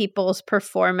that people's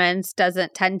performance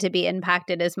doesn't tend to be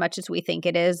impacted as much as we think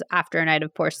it is after a night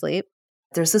of poor sleep?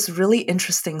 There's this really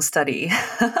interesting study.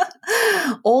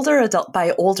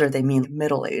 By older, they mean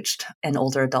middle-aged and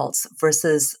older adults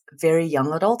versus very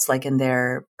young adults, like in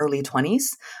their early 20s.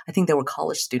 I think they were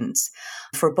college students.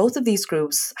 For both of these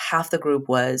groups, half the group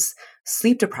was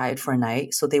sleep deprived for a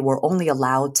night. So they were only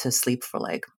allowed to sleep for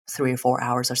like 3 or 4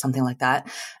 hours or something like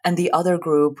that. And the other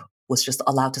group was just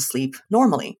allowed to sleep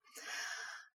normally.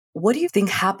 What do you think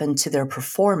happened to their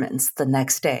performance the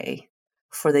next day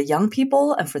for the young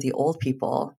people and for the old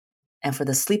people and for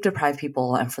the sleep deprived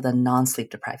people and for the non-sleep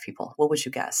deprived people? What would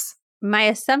you guess? My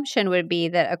assumption would be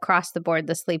that across the board,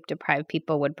 the sleep deprived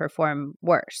people would perform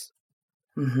worse.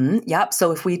 Yep.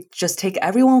 So if we just take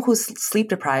everyone who's sleep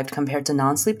deprived compared to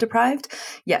non-sleep deprived,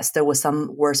 yes, there was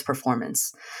some worse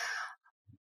performance.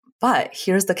 But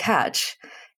here's the catch.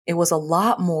 It was a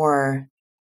lot more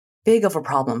big of a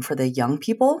problem for the young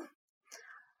people,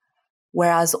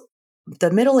 whereas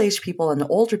the middle-aged people and the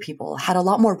older people had a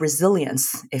lot more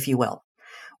resilience, if you will,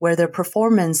 where their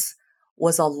performance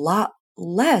was a lot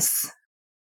less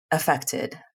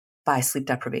affected by sleep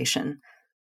deprivation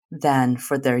than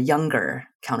for their younger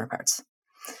counterparts.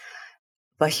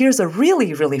 But here's a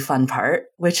really, really fun part,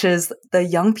 which is the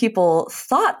young people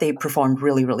thought they performed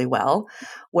really, really well,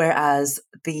 whereas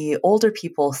the older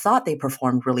people thought they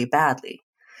performed really badly.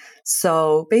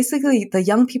 So basically, the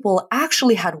young people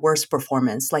actually had worse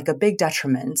performance, like a big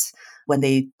detriment when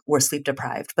they were sleep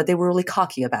deprived, but they were really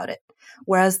cocky about it.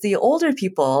 Whereas the older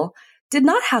people did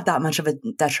not have that much of a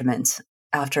detriment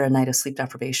after a night of sleep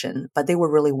deprivation, but they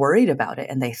were really worried about it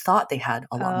and they thought they had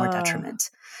a lot more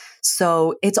detriment.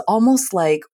 So it's almost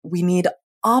like we need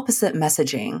opposite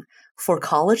messaging for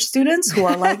college students who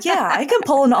are like, yeah, I can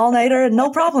pull an all-nighter,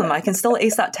 no problem. I can still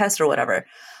ace that test or whatever.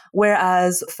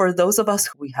 Whereas for those of us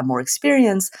who have more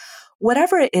experience,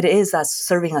 whatever it is that's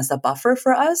serving as a buffer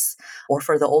for us or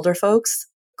for the older folks,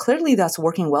 clearly that's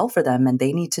working well for them and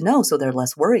they need to know so they're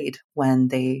less worried when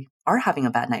they are having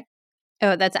a bad night.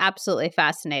 Oh, that's absolutely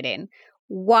fascinating.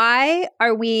 Why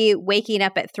are we waking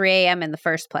up at 3 a.m. in the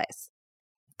first place?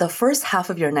 The first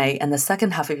half of your night and the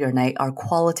second half of your night are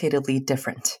qualitatively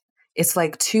different. It's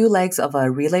like two legs of a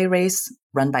relay race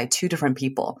run by two different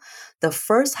people. The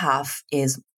first half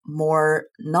is more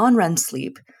non-REM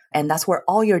sleep, and that's where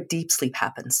all your deep sleep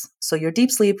happens. So your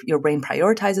deep sleep, your brain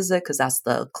prioritizes it because that's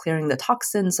the clearing the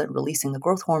toxins and releasing the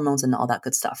growth hormones and all that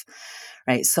good stuff,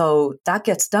 right? So that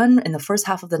gets done in the first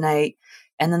half of the night.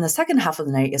 And then the second half of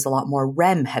the night is a lot more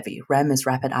REM heavy. REM is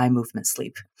rapid eye movement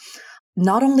sleep.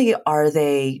 Not only are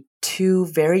they two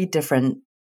very different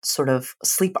sort of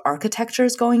sleep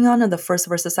architectures going on in the first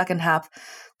versus second half,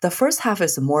 the first half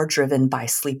is more driven by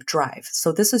sleep drive.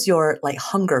 So this is your like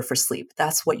hunger for sleep.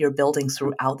 That's what you're building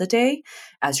throughout the day.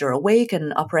 As you're awake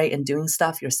and upright and doing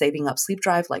stuff, you're saving up sleep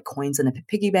drive like coins in a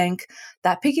piggy bank.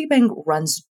 That piggy bank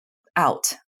runs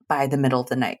out by the middle of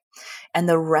the night. And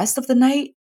the rest of the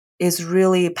night is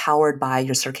really powered by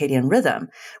your circadian rhythm.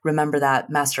 Remember that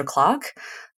master clock?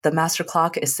 The master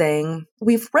clock is saying,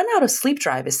 we've run out of sleep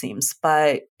drive, it seems,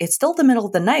 but it's still the middle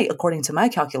of the night, according to my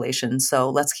calculations,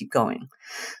 so let's keep going.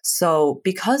 So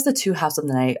because the two halves of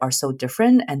the night are so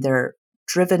different and they're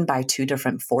driven by two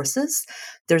different forces,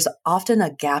 there's often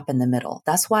a gap in the middle.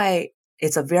 That's why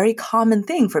it's a very common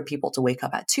thing for people to wake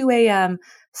up at 2 a.m.,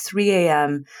 3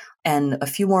 a.m., and a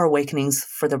few more awakenings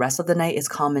for the rest of the night is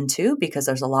common too, because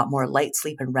there's a lot more light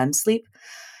sleep and REM sleep.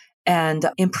 And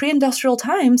in pre-industrial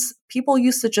times, people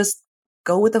used to just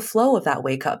go with the flow of that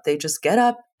wake up. They just get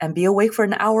up and be awake for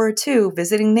an hour or two,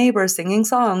 visiting neighbors, singing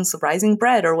songs, rising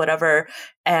bread or whatever,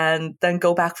 and then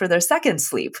go back for their second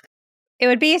sleep. It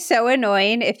would be so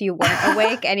annoying if you weren't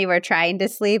awake and you were trying to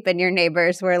sleep and your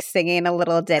neighbors were singing a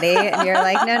little ditty and you're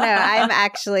like, no, I'm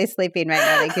actually sleeping right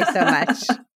now. Thank you so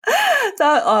much.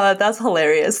 That's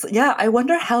hilarious. Yeah, I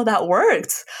wonder how that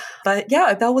worked. But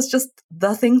yeah, that was just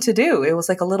the thing to do. It was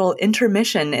like a little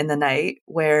intermission in the night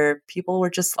where people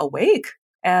were just awake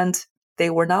and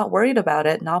they were not worried about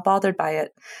it, not bothered by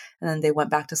it. And then they went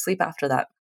back to sleep after that.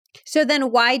 So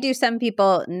then why do some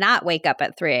people not wake up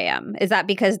at 3 a.m.? Is that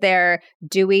because they're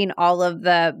doing all of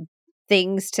the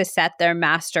things to set their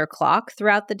master clock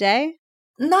throughout the day?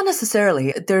 Not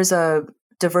necessarily. There's a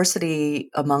diversity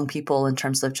among people in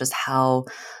terms of just how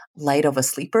light of a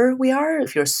sleeper we are.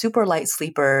 If you're a super light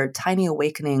sleeper, tiny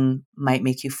awakening might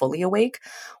make you fully awake.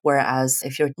 Whereas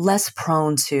if you're less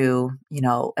prone to,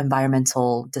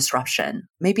 environmental disruption,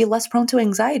 maybe less prone to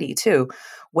anxiety too,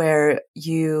 where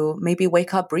you maybe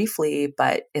wake up briefly,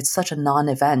 but it's such a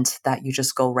non-event that you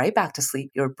just go right back to sleep.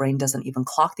 Your brain doesn't even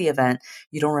clock the event.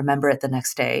 You don't remember it the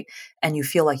next day, and you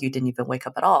feel like you didn't even wake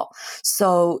up at all.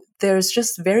 So there's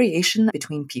just variation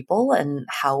between people and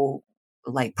how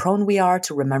prone we are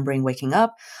to remembering waking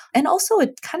up. And also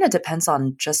it kind of depends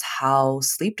on just how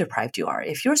sleep deprived you are.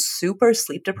 If you're super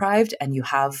sleep deprived and you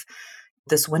have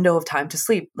this window of time to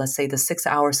sleep, let's say the 6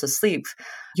 hours of sleep,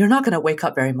 you're not going to wake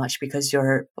up very much because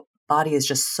your body is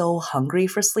just so hungry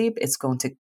for sleep. It's going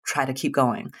to try to keep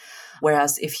going.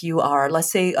 Whereas if you are,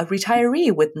 let's say, a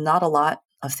retiree with not a lot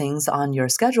of things on your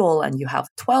schedule and you have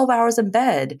 12 hours in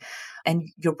bed and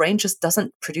your brain just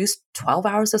doesn't produce 12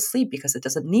 hours of sleep because it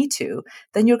doesn't need to,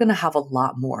 then you're going to have a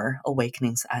lot more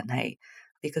awakenings at night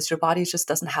because your body just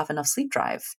doesn't have enough sleep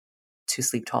drive to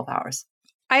sleep 12 hours.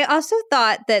 I also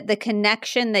thought that the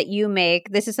connection that you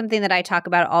make, this is something that I talk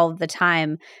about all of the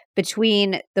time,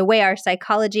 between the way our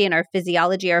psychology and our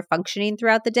physiology are functioning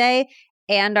throughout the day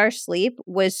and our sleep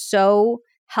was so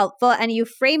helpful. And you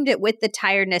framed it with the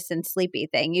tiredness and sleepy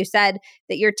thing. You said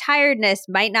that your tiredness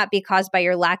might not be caused by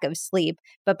your lack of sleep,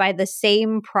 but by the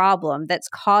same problem that's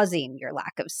causing your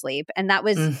lack of sleep. And that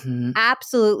was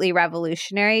absolutely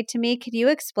revolutionary to me. Could you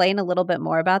explain a little bit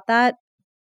more about that?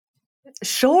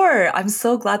 Sure. I'm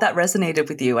so glad that resonated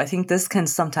with you. I think this can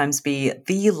sometimes be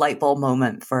the light bulb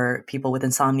moment for people with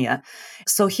insomnia.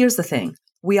 So here's the thing.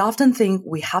 We often think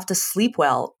we have to sleep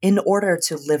well in order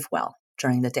to live well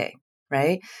during the day,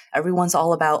 right? Everyone's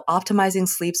all about optimizing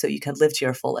sleep so you can live to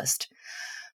your fullest.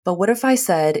 But what if I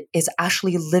said it's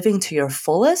actually living to your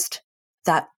fullest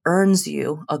that earns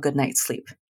you a good night's sleep?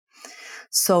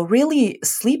 So really,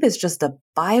 sleep is just a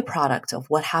byproduct of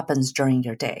what happens during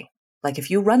your day. Like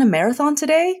if you run a marathon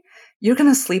today, you're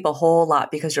going to sleep a whole lot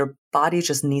because your body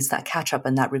just needs that catch up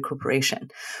and that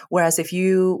recuperation. Whereas if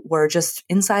you were just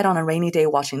inside on a rainy day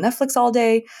watching Netflix all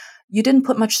day, you didn't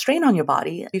put much strain on your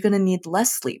body. You're going to need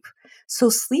less sleep.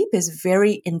 So sleep is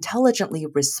very intelligently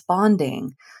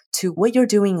responding to what you're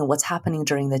doing and what's happening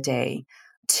during the day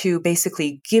to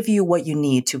basically give you what you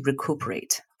need to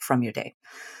recuperate from your day.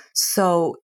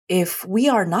 So if we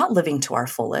are not living to our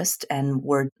fullest and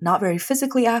we're not very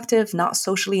physically active, not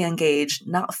socially engaged,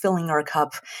 not filling our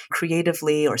cup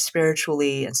creatively or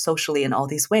spiritually and socially in all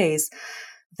these ways,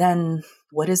 then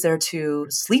what is there to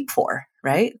sleep for,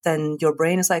 right? Then your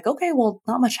brain is like, okay, well,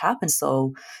 not much happens,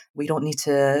 so we don't need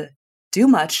to do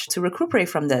much to recuperate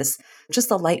from this.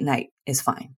 Just a light night is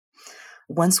fine.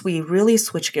 Once we really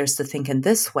switch gears to think in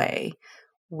this way,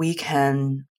 we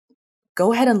can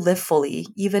go ahead and live fully,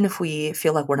 even if we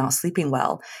feel like we're not sleeping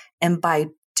well. And by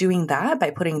doing that,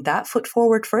 by putting that foot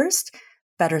forward first,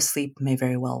 better sleep may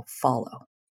very well follow.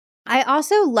 I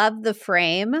also love the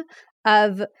frame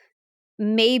of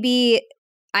maybe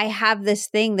I have this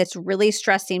thing that's really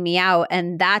stressing me out,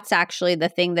 and that's actually the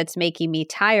thing that's making me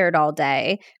tired all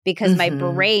day because my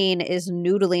brain is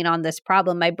noodling on this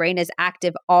problem. My brain is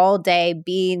active all day,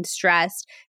 being stressed,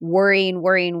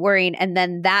 worrying. And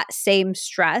then that same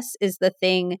stress is the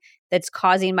thing that's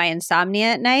causing my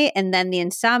insomnia at night. And then the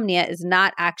insomnia is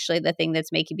not actually the thing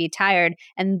that's making me tired.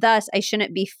 And thus, I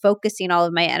shouldn't be focusing all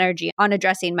of my energy on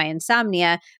addressing my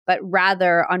insomnia, but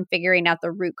rather on figuring out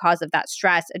the root cause of that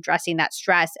stress, addressing that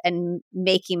stress, and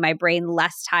making my brain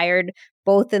less tired,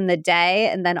 both in the day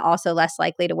and then also less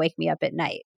likely to wake me up at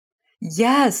night.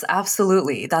 Yes,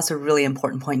 absolutely. That's a really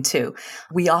important point too.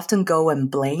 We often go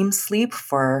and blame sleep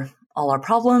for all our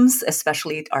problems,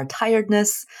 especially our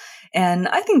tiredness. And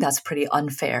I think that's pretty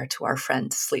unfair to our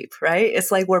friend sleep, right?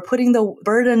 It's like we're putting the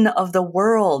burden of the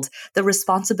world, the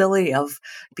responsibility of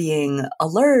being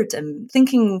alert and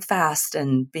thinking fast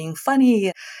and being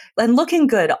funny and looking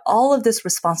good. All of this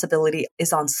responsibility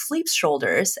is on sleep's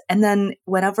shoulders. And then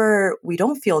whenever we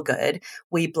don't feel good,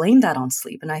 we blame that on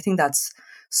sleep. And I think that's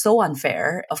so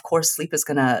unfair. Of course, sleep is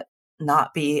going to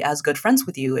not be as good friends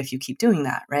with you if you keep doing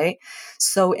that, right?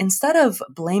 So instead of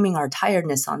blaming our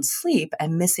tiredness on sleep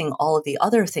and missing all of the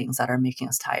other things that are making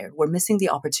us tired, we're missing the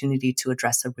opportunity to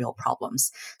address the real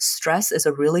problems. Stress is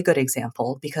a really good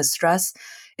example because stress,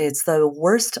 it's the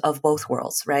worst of both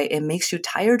worlds, right? It makes you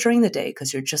tired during the day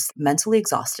because you're just mentally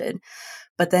exhausted,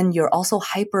 but then you're also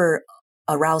hyper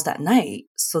aroused at night.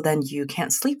 So then you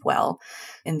can't sleep well.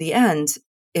 In the end,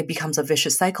 it becomes a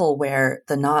vicious cycle where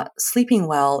the not sleeping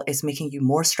well is making you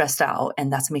more stressed out,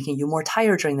 and that's making you more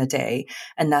tired during the day,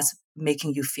 and that's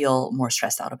making you feel more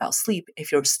stressed out about sleep if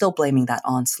you're still blaming that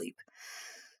on sleep.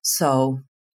 So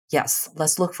yes,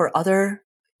 let's look for other,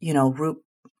 root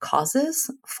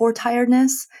causes for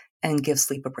tiredness and give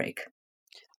sleep a break.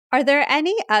 Are there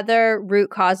any other root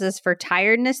causes for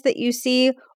tiredness that you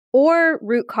see, or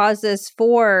root causes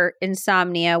for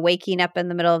insomnia, waking up in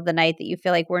the middle of the night, that you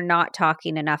feel like we're not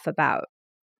talking enough about?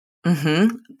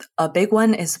 A big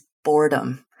one is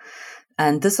boredom.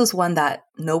 And this is one that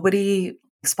nobody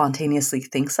spontaneously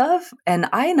thinks of. And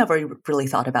I never really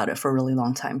thought about it for a really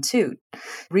long time, too.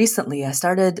 Recently, I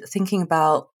started thinking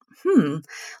about,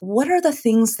 what are the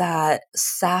things that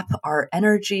sap our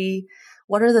energy?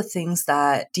 What are the things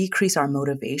that decrease our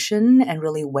motivation and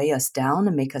really weigh us down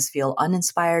and make us feel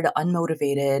uninspired,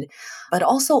 unmotivated, but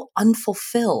also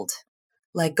unfulfilled?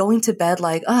 Like going to bed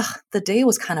like, the day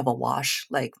was kind of a wash.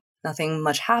 Like nothing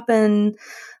much happened.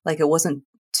 Like it wasn't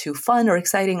too fun or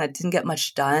exciting. I didn't get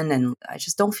much done and I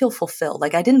just don't feel fulfilled.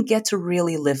 Like I didn't get to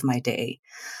really live my day.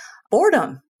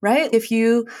 Boredom, right? If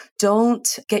you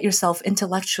don't get yourself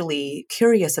intellectually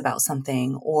curious about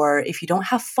something, or if you don't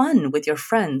have fun with your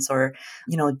friends, or,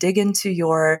 dig into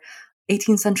your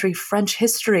 18th century French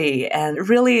history and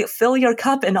really fill your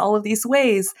cup in all of these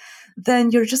ways,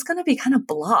 then you're just going to be kind of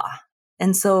blah.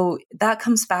 And so that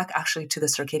comes back actually to the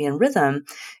circadian rhythm.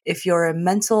 If your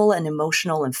mental and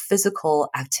emotional and physical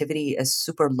activity is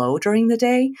super low during the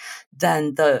day,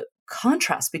 then the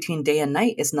contrast between day and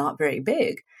night is not very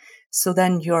big. So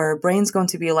then your brain's going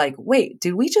to be like, wait,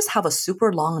 did we just have a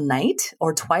super long night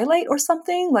or twilight or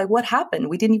something? Like what happened?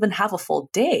 We didn't even have a full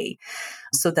day.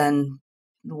 So then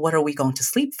what are we going to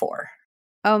sleep for?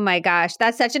 Oh my gosh,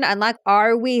 that's such an unlock.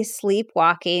 Are we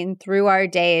sleepwalking through our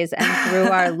days and through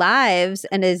our lives?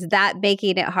 And is that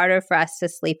making it harder for us to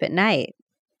sleep at night?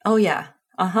 Oh, yeah.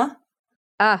 Uh-huh.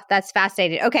 Oh, that's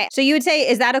fascinating. Okay. So you would say,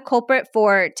 is that a culprit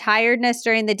for tiredness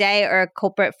during the day or a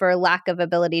culprit for lack of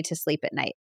ability to sleep at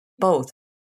night? Both.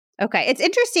 Okay. It's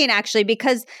interesting actually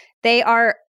because they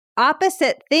are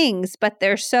opposite things, but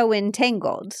they're so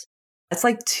entangled. It's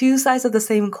like two sides of the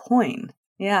same coin.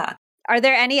 Yeah. Are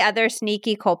there any other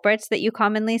sneaky culprits that you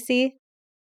commonly see?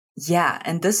 Yeah,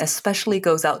 and this especially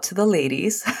goes out to the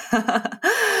ladies.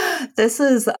 This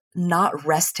is not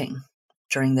resting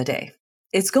during the day.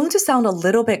 It's going to sound a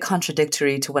little bit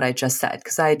contradictory to what I just said,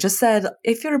 because I just said,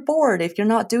 if you're bored, if you're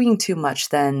not doing too much,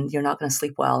 then you're not going to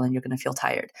sleep well and you're going to feel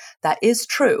tired. That is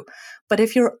true. But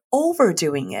if you're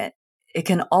overdoing it, it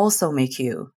can also make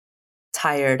you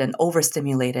tired and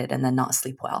overstimulated and then not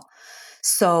sleep well.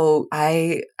 So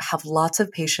I have lots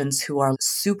of patients who are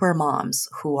super moms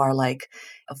who are like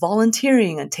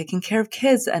volunteering and taking care of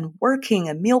kids and working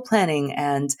and meal planning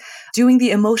and doing the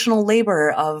emotional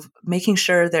labor of making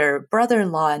sure their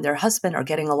brother-in-law and their husband are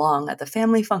getting along at the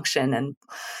family function and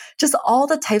just all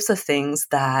the types of things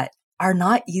that are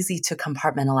not easy to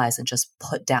compartmentalize and just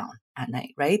put down at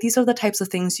night, right? These are the types of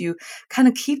things you kind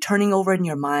of keep turning over in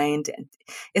your mind.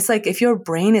 It's like if your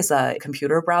brain is a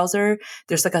computer browser,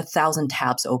 there's like 1,000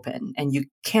 tabs open and you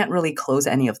can't really close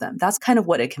any of them. That's kind of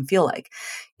what it can feel like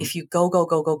if you go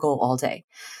all day.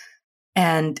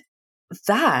 And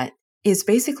that is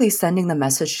basically sending the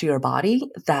message to your body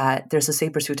that there's a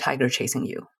saber-tooth tiger chasing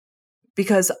you.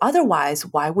 Because otherwise,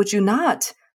 why would you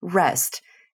not rest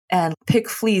and pick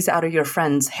fleas out of your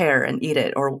friend's hair and eat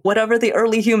it, or whatever the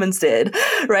early humans did,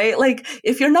 right? Like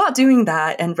if you're not doing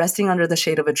that and resting under the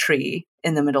shade of a tree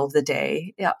in the middle of the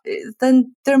day,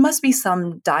 then there must be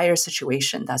some dire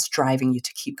situation that's driving you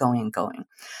to keep going and going.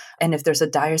 And if there's a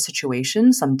dire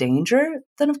situation, some danger,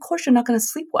 then of course you're not going to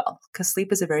sleep well, because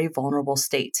sleep is a very vulnerable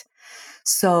state.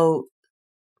 So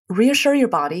reassure your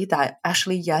body that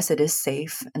actually, yes, it is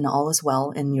safe and all is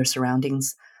well in your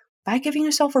surroundings by giving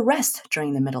yourself a rest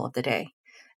during the middle of the day.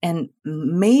 And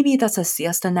maybe that's a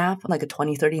siesta nap, like a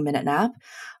 20, 30-minute nap.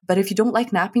 But if you don't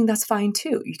like napping, that's fine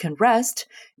too. You can rest.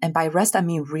 And by rest, I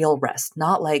mean real rest,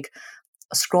 not like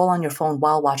scroll on your phone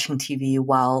while watching TV,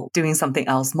 while doing something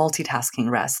else, multitasking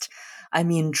rest. I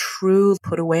mean, true,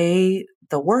 put away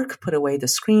the work, put away the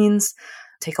screens,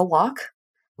 take a walk,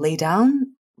 lay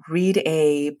down, read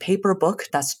a paper book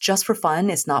that's just for fun.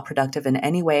 It's not productive in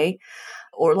any way.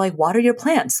 Or like water your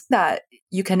plants, that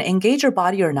you can engage your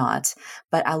body or not,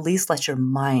 but at least let your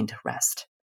mind rest.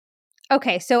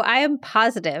 Okay, so I am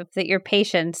positive that your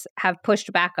patients have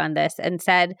pushed back on this and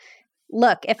said,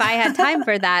 look, if I had time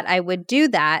for that, I would do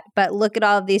that. But look at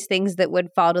all of these things that would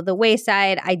fall to the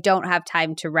wayside. I don't have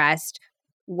time to rest.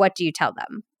 What do you tell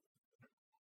them?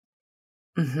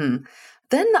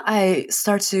 Then I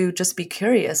start to just be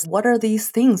curious. What are these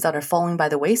things that are falling by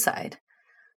the wayside?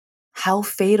 How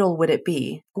fatal would it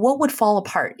be? What would fall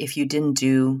apart if you didn't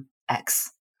do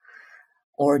X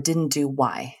or didn't do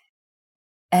Y?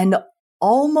 And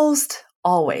almost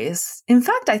always. In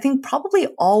fact, I think probably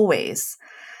always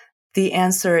the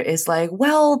answer is like,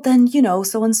 well, then,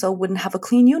 so-and-so wouldn't have a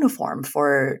clean uniform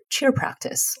for cheer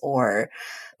practice, or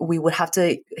we would have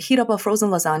to heat up a frozen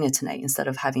lasagna tonight instead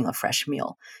of having a fresh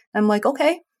meal. I'm like,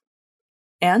 okay.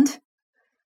 And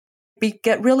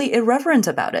get really irreverent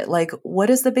about it. Like, what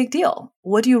is the big deal?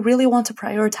 What do you really want to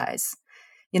prioritize?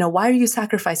 Why are you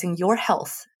sacrificing your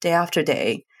health day after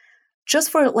day just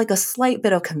for like a slight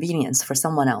bit of convenience for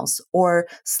someone else, or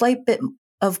slight bit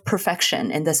of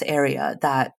perfection in this area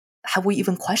that have we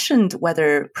even questioned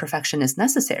whether perfection is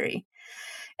necessary?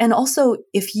 And also,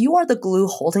 if you are the glue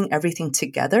holding everything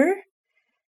together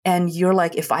and you're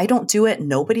like, if I don't do it,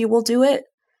 nobody will do it,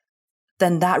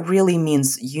 then that really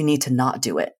means you need to not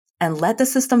do it and let the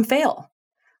system fail.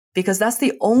 Because that's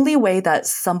the only way that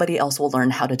somebody else will learn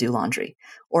how to do laundry,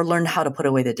 or learn how to put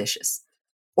away the dishes,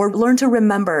 or learn to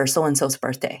remember so-and-so's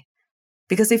birthday.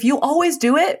 Because if you always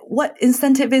do it, what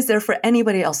incentive is there for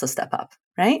anybody else to step up,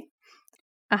 right?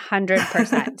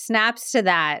 100%. Snaps to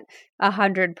that.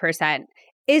 100%.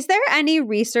 Is there any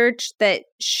research that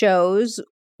shows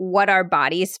what our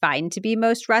bodies find to be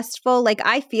most restful? Like,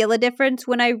 I feel a difference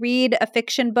when I read a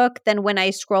fiction book than when I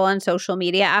scroll on social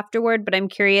media afterward, but I'm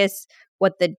curious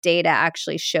what the data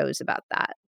actually shows about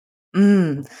that.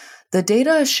 The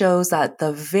data shows that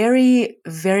the very,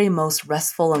 very most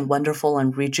restful and wonderful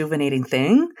and rejuvenating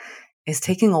thing is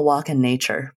taking a walk in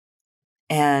nature.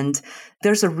 And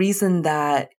there's a reason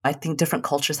that I think different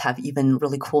cultures have even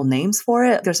really cool names for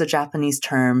it. There's a Japanese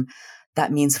term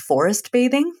that means forest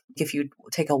bathing. If you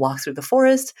take a walk through the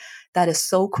forest, that is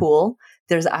so cool.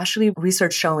 There's actually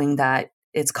research showing that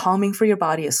it's calming for your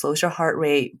body, it slows your heart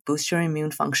rate, boosts your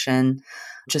immune function,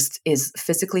 just is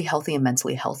physically healthy and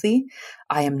mentally healthy.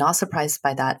 I am not surprised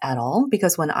by that at all,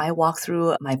 because when I walk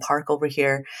through my park over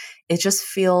here, it just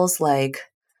feels like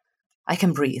I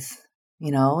can breathe.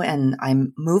 And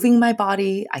I'm moving my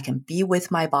body. I can be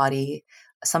with my body.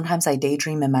 Sometimes I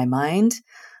daydream in my mind,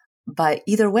 but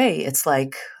either way, it's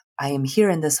like I am here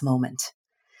in this moment.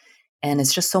 And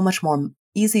it's just so much more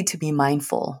easy to be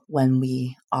mindful when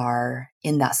we are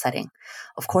in that setting.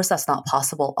 Of course, that's not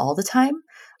possible all the time.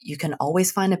 You can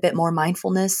always find a bit more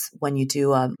mindfulness when you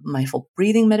do a mindful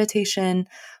breathing meditation,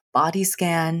 body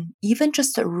scan, even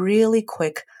just a really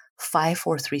quick 5,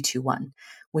 4, 3, 2, 1.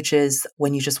 Which is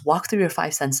when you just walk through your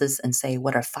 5 senses and say,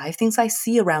 what are 5 things I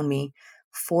see around me,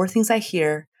 4 things I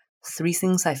hear, 3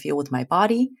 things I feel with my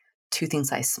body, 2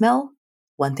 things I smell,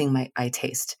 1 thing I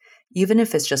taste. Even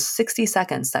if it's just 60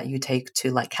 seconds that you take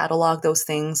to like catalog those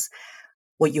things,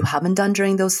 what you haven't done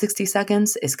during those 60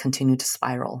 seconds is continue to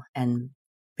spiral and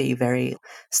be very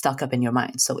stuck up in your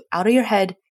mind. So out of your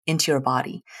head, into your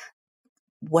body.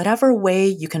 Whatever way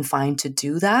you can find to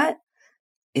do that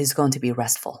is going to be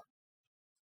restful.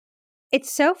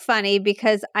 It's so funny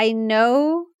because I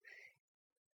know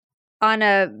on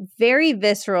a very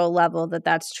visceral level that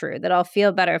that's true, that I'll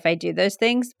feel better if I do those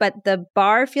things, but the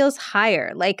bar feels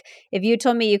higher. Like if you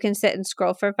told me you can sit and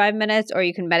scroll for 5 minutes or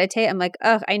you can meditate, I'm like,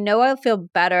 oh, I know I'll feel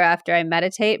better after I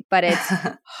meditate, but it's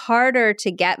harder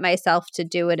to get myself to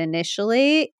do it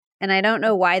initially. And I don't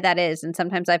know why that is. And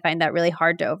sometimes I find that really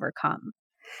hard to overcome.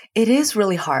 It is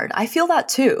really hard. I feel that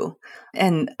too.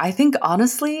 And I think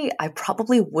honestly, I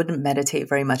probably wouldn't meditate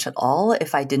very much at all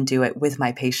if I didn't do it with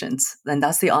my patients. And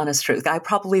that's the honest truth. I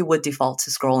probably would default to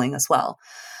scrolling as well.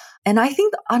 And I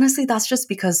think honestly, that's just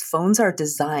because phones are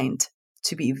designed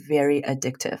to be very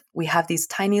addictive. We have these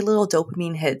tiny little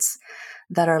dopamine hits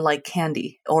that are like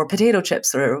candy or potato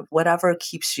chips or whatever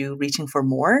keeps you reaching for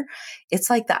more. It's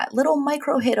like that little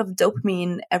micro hit of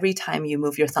dopamine every time you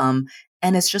move your thumb.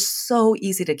 And it's just so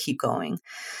easy to keep going.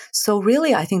 So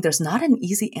really, I think there's not an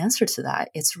easy answer to that.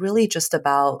 It's really just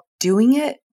about doing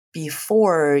it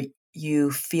before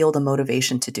you feel the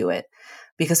motivation to do it.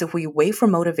 Because if we wait for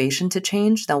motivation to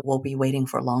change, then we'll be waiting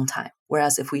for a long time.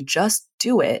 Whereas if we just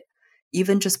do it,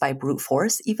 even just by brute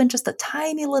force, even just a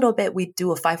tiny little bit, we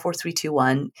do a 5, 4, 3, 2,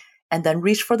 1, and then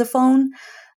reach for the phone,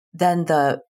 then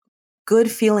the good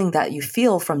feeling that you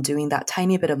feel from doing that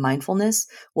tiny bit of mindfulness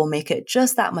will make it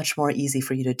just that much more easy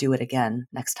for you to do it again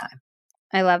next time.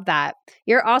 I love that.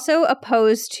 You're also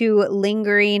opposed to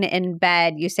lingering in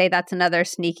bed. You say that's another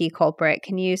sneaky culprit.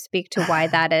 Can you speak to why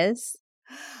that is?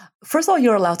 First of all,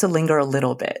 you're allowed to linger a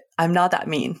little bit. I'm not that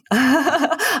mean.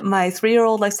 My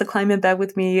 3-year-old likes to climb in bed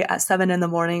with me at 7 a.m.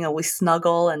 and we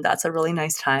snuggle, and that's a really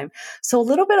nice time. So a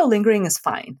little bit of lingering is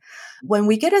fine. When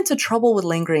we get into trouble with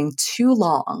lingering too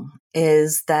long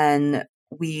is then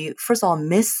we, first of all,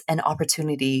 miss an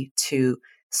opportunity to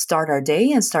start our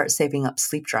day and start saving up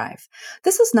sleep drive.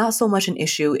 This is not so much an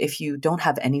issue if you don't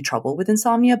have any trouble with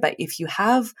insomnia, but if you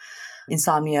have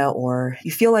insomnia, or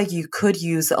you feel like you could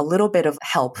use a little bit of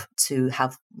help to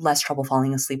have less trouble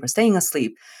falling asleep or staying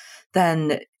asleep,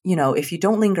 then, if you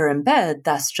don't linger in bed,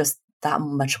 that's just that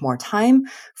much more time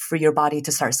for your body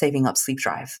to start saving up sleep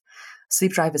drive.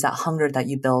 Sleep drive is that hunger that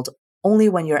you build only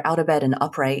when you're out of bed and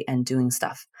upright and doing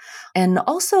stuff. And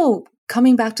also,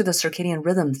 coming back to the circadian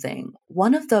rhythm thing,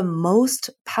 one of the most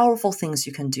powerful things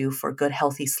you can do for good,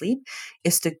 healthy sleep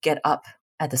is to get up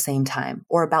at the same time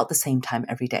or about the same time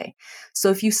every day. So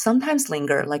if you sometimes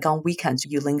linger, like on weekends,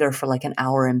 you linger for like an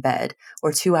hour in bed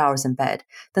or 2 hours in bed,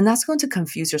 then that's going to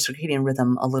confuse your circadian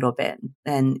rhythm a little bit.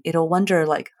 And it'll wonder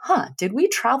like, did we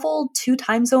travel 2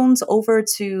 time zones over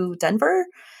to Denver?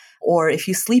 Or if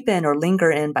you sleep in or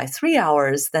linger in by 3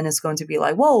 hours, then it's going to be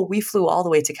like, whoa, we flew all the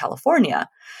way to California.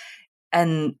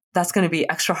 And that's going to be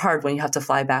extra hard when you have to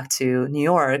fly back to New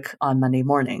York on Monday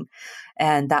morning.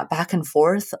 And that back and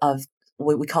forth of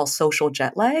what we call social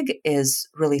jet lag is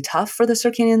really tough for the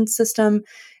circadian system.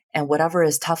 And whatever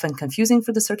is tough and confusing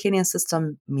for the circadian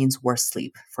system means worse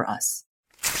sleep for us.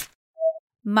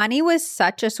 Money was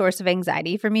such a source of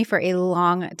anxiety for me for a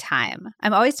long time.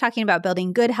 I'm always talking about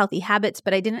building good, healthy habits,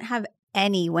 but I didn't have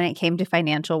any when it came to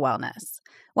financial wellness.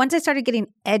 Once I started getting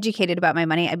educated about my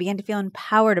money, I began to feel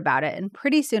empowered about it. And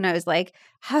pretty soon I was like,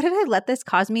 how did I let this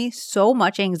cause me so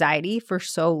much anxiety for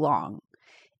so long?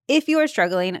 If you are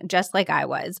struggling just like I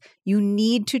was, you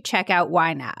need to check out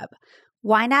YNAB.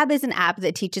 YNAB is an app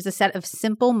that teaches a set of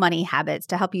simple money habits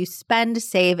to help you spend,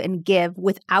 save, and give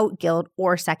without guilt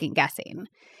or second guessing.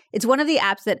 It's one of the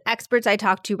apps that experts I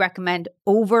talk to recommend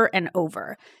over and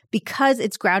over because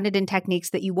it's grounded in techniques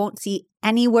that you won't see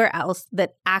anywhere else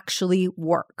that actually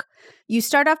work. You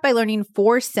start off by learning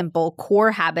 4 simple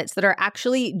core habits that are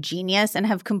actually genius and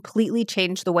have completely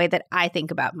changed the way that I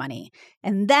think about money.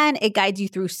 And then it guides you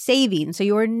through saving so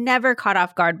you are never caught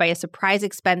off guard by a surprise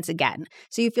expense again,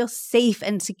 so you feel safe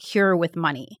and secure with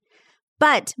money.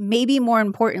 But maybe more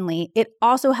importantly, it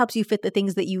also helps you fit the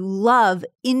things that you love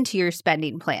into your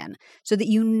spending plan so that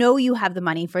you know you have the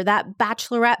money for that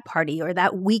bachelorette party or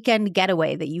that weekend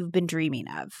getaway that you've been dreaming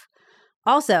of.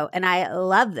 Also, and I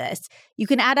love this, you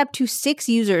can add up to 6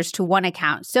 users to one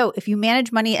account. So if you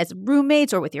manage money as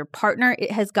roommates or with your partner,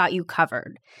 it has got you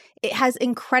covered. It has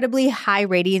incredibly high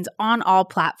ratings on all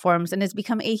platforms and has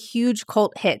become a huge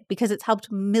cult hit because it's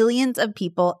helped millions of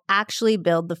people actually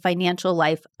build the financial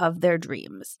life of their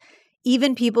dreams,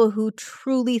 even people who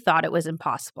truly thought it was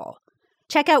impossible.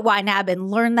 Check out YNAB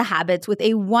and learn the habits with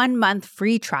a 1-month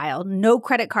free trial, no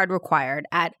credit card required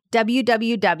at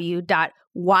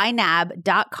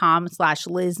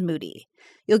www.ynab.com/LizMoody.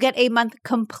 You'll get a month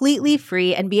completely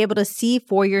free and be able to see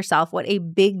for yourself what a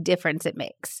big difference it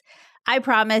makes. I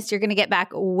promise you're going to get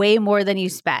back way more than you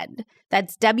spend.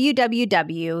 That's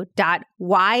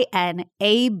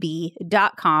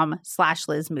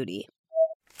www.ynab.com/LizMoody.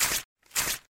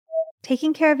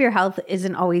 Taking care of your health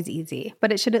isn't always easy,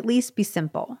 but it should at least be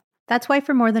simple. That's why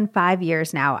for more than 5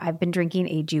 years now, I've been drinking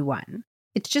AG1.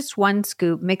 It's just 1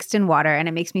 scoop mixed in water, and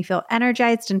it makes me feel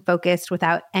energized and focused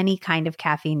without any kind of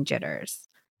caffeine jitters.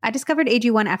 I discovered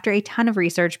AG1 after a ton of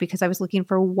research because I was looking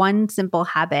for one simple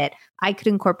habit I could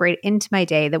incorporate into my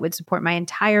day that would support my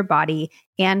entire body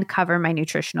and cover my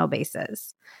nutritional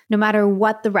bases. No matter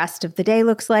what the rest of the day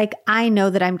looks like, I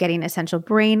know that I'm getting essential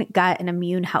brain, gut, and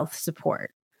immune health support.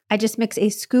 I just mix a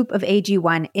scoop of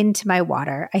AG1 into my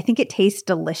water. I think it tastes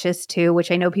delicious too, which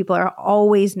I know people are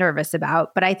always nervous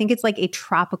about, but I think it's like a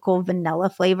tropical vanilla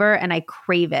flavor and I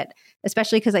crave it,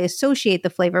 especially because I associate the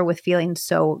flavor with feeling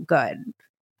so good.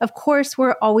 Of course,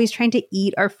 we're always trying to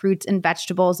eat our fruits and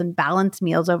vegetables and balance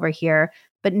meals over here,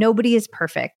 but nobody is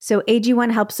perfect. So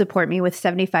AG1 helps support me with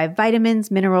 75 vitamins,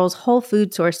 minerals, whole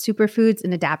food source superfoods,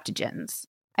 and adaptogens.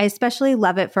 I especially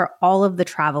love it for all of the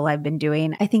travel I've been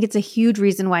doing. I think it's a huge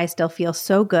reason why I still feel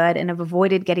so good and have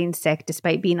avoided getting sick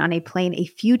despite being on a plane a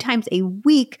few times a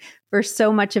week for so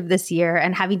much of this year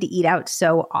and having to eat out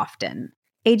so often.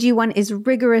 AG1 is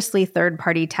rigorously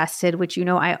third-party tested, which you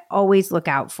know I always look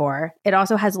out for. It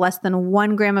also has less than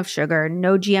 1 gram of sugar,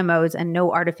 no GMOs, and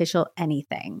no artificial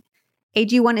anything.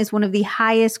 AG1 is one of the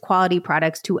highest quality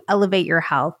products to elevate your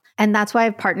health, and that's why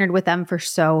I've partnered with them for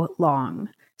so long.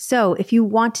 So if you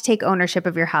want to take ownership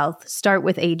of your health, start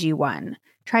with AG1.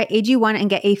 Try AG1 and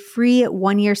get a free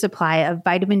 1-year supply of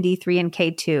vitamin D3 and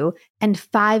K2 and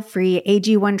 5 free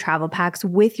AG1 travel packs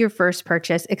with your first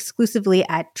purchase exclusively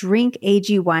at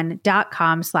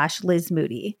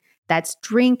drinkag1.com/LizMoody. That's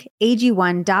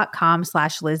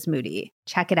drinkag1.com/LizMoody.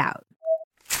 Check it out.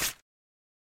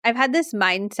 I've had this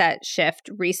mindset shift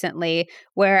recently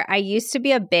where I used to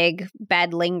be a big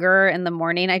bed lingerer in the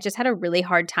morning. I just had a really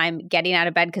hard time getting out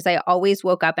of bed because I always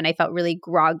woke up and I felt really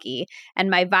groggy. And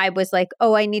my vibe was like,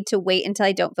 oh, I need to wait until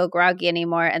I don't feel groggy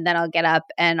anymore. And then I'll get up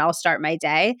and I'll start my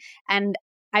day. And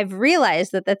I've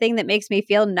realized that the thing that makes me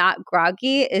feel not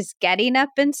groggy is getting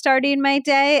up and starting my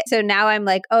day. So now I'm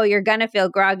like, oh, you're going to feel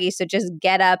groggy. So just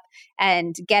get up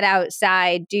and get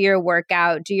outside, do your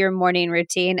workout, do your morning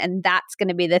routine. And that's going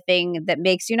to be the thing that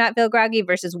makes you not feel groggy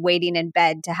versus waiting in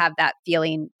bed to have that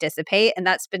feeling dissipate. And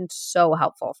that's been so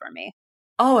helpful for me.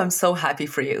 Oh, I'm so happy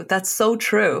for you. That's so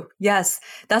true. Yes,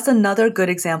 that's another good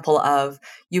example of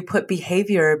you put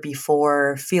behavior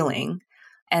before feeling,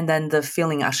 and then the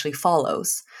feeling actually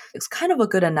follows. It's kind of a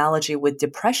good analogy with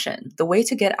depression. The way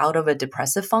to get out of a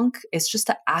depressive funk is just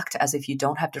to act as if you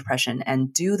don't have depression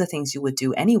and do the things you would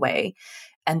do anyway.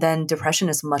 And then depression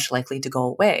is much likely to go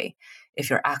away if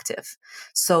you're active.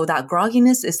 So that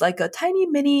grogginess is like a tiny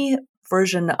mini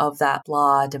version of that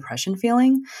blah depression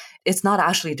feeling. It's not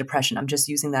actually depression. I'm just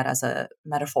using that as a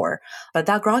metaphor. But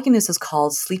that grogginess is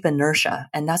called sleep inertia,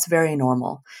 and that's very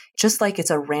normal. Just like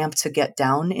it's a ramp to get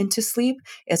down into sleep,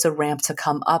 it's a ramp to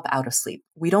come up out of sleep.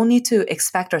 We don't need to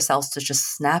expect ourselves to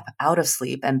just snap out of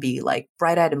sleep and be like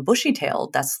bright-eyed and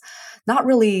bushy-tailed. That's not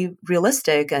really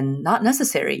realistic and not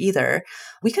necessary either.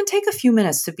 We can take a few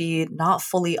minutes to be not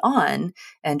fully on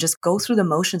and just go through the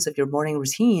motions of your morning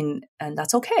routine, and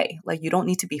that's okay. Like, you don't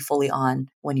need to be fully on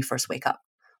when you first wake up.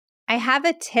 I have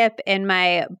a tip in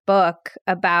my book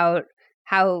about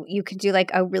how you can do like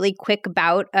a really quick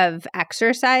bout of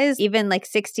exercise, even like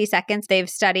 60 seconds they've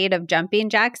studied of jumping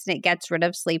jacks, and it gets rid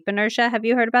of sleep inertia. Have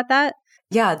you heard about that?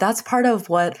 Yeah, that's part of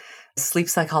what sleep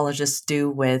psychologists do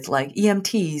with like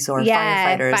EMTs or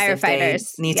Yeah, firefighters. If they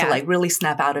firefighters. need to Yeah. like really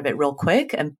snap out of it real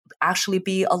quick and actually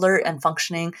be alert and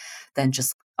functioning, then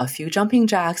just a few jumping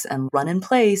jacks and run in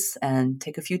place and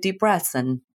take a few deep breaths,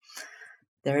 and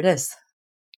there it is.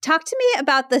 Talk to me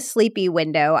about the sleepy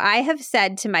window. I have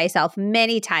said to myself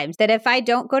many times that if I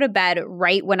don't go to bed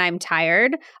right when I'm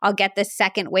tired, I'll get this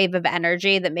second wave of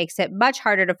energy that makes it much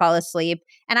harder to fall asleep.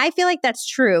 And I feel like that's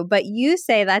true, but you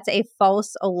say that's a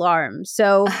false alarm.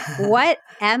 So what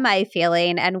am I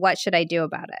feeling and what should I do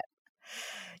about it?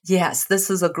 Yes, this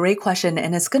is a great question,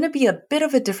 and it's going to be a bit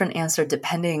of a different answer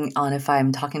depending on if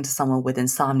I'm talking to someone with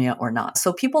insomnia or not.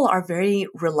 So people are very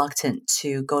reluctant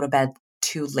to go to bed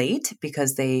too late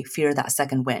because they fear that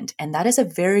second wind. And that is a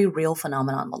very real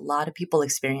phenomenon. A lot of people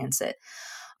experience it.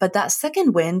 But that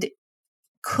second wind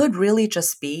could really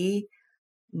just be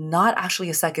not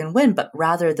actually a second wind, but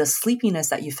rather the sleepiness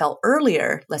that you felt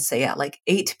earlier, let's say at like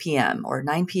 8 p.m. or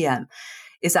 9 p.m.,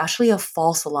 is actually a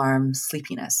false alarm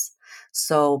sleepiness.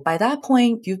 So by that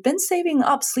point, you've been saving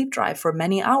up sleep drive for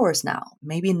many hours now.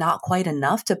 Maybe not quite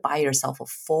enough to buy yourself a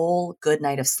full good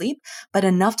night of sleep, but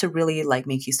enough to really like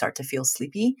make you start to feel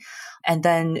sleepy. And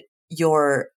then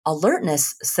your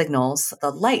alertness signals,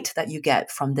 the light that you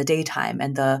get from the daytime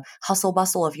and the hustle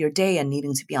bustle of your day and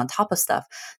needing to be on top of stuff,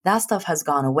 that stuff has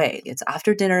gone away. It's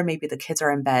after dinner, maybe the kids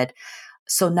are in bed.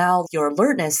 So now your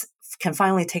alertness can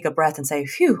finally take a breath and say,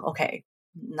 phew, okay,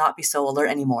 not be so alert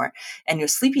anymore. And your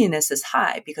sleepiness is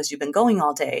high because you've been going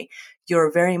all day. You're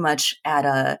very much at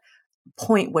a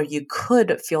point where you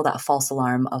could feel that false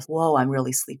alarm of, whoa, I'm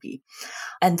really sleepy.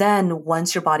 And then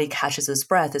once your body catches its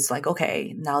breath, it's like,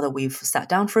 okay, now that we've sat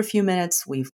down for a few minutes,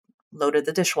 we've loaded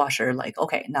the dishwasher, like,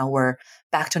 okay, now we're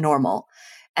back to normal.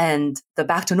 And the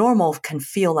back to normal can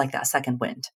feel like that second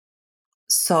wind.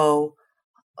 So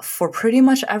for pretty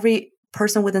much every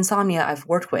person with insomnia I've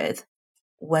worked with,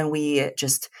 when we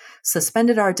just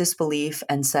suspended our disbelief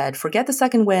and said, forget the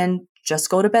second wind, just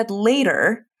go to bed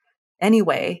later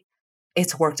anyway,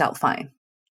 it's worked out fine.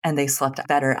 And they slept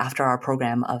better after our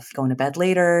program of going to bed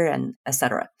later and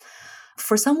etc.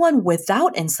 For someone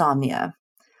without insomnia,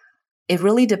 it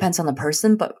really depends on the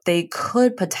person, but they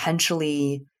could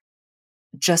potentially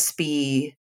just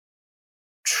be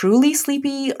truly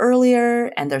sleepy earlier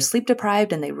and they're sleep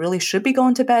deprived and they really should be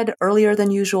going to bed earlier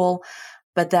than usual.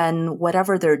 But then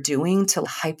whatever they're doing to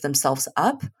hype themselves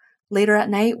up later at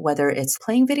night, whether it's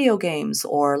playing video games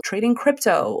or trading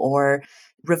crypto or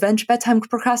revenge bedtime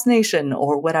procrastination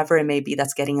or whatever it may be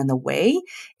that's getting in the way,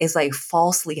 is like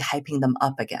falsely hyping them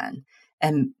up again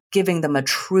and giving them a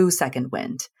true second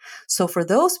wind. So for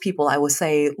those people, I would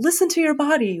say, listen to your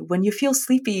body. When you feel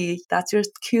sleepy, that's your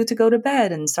cue to go to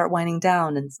bed and start winding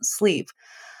down and sleep.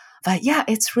 But yeah,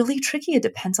 it's really tricky. It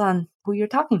depends on who you're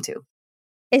talking to.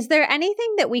 Is there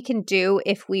anything that we can do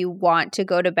if we want to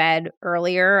go to bed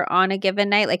earlier on a given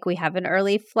night? Like we have an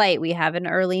early flight, we have an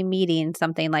early meeting,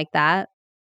 something like that?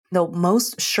 The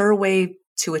most sure way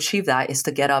to achieve that is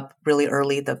to get up really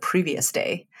early the previous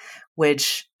day,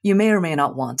 which you may or may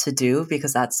not want to do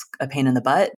because that's a pain in the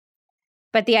butt.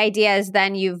 But the idea is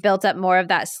then you've built up more of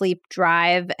that sleep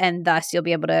drive and thus you'll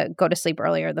be able to go to sleep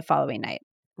earlier the following night.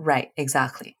 Right,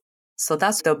 exactly. So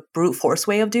that's the brute force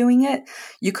way of doing it.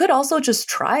 You could also just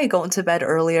try going to bed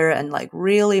earlier and like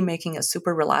really making it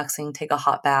super relaxing, take a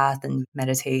hot bath and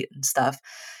meditate and stuff.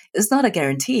 It's not a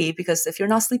guarantee because if you're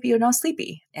not sleepy, you're not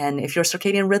sleepy. And if your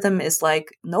circadian rhythm is like,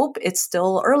 nope, it's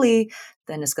still early,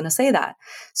 then it's going to say that.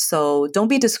 So don't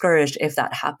be discouraged if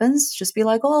that happens. Just be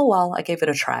like, oh, well, I gave it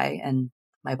a try and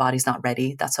my body's not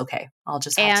ready. That's okay. I'll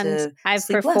just have to I've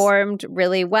sleep performed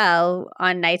really well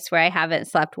on nights where I haven't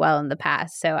slept well in the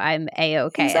past. So I'm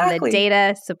A-okay. Exactly. And the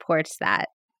data supports that.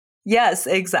 Yes,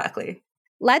 exactly.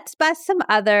 Let's bust some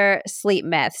other sleep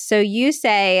myths. So you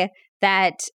say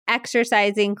that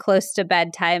exercising close to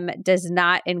bedtime does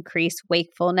not increase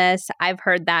wakefulness. I've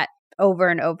heard that over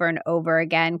and over and over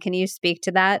again. Can you speak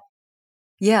to that?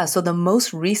 Yeah. So the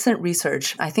most recent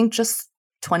research, I think just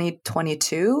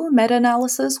 2022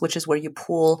 meta-analysis, which is where you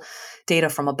pull data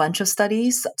from a bunch of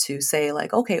studies to say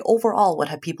like, okay, overall, what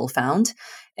have people found?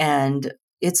 And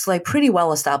it's like pretty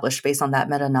well established based on that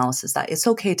meta-analysis that it's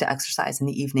okay to exercise in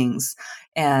the evenings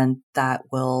and that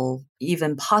will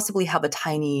even possibly have a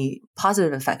tiny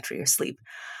positive effect for your sleep.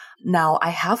 Now,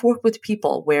 I have worked with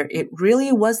people where it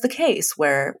really was the case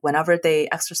where whenever they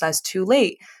exercised too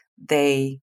late,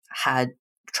 they had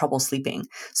trouble sleeping.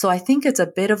 So I think it's a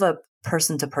bit of a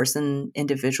person-to-person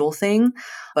individual thing.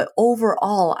 But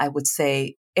overall, I would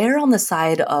say err on the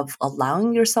side of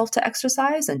allowing yourself to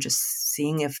exercise and just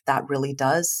seeing if that really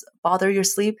does bother your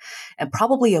sleep. And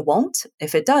probably it won't.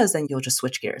 If it does, then you'll just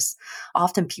switch gears.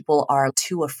 Often people are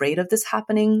too afraid of this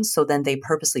happening. So then they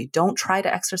purposely don't try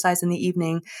to exercise in the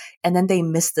evening. And then they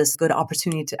miss this good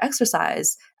opportunity to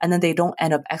exercise. And then they don't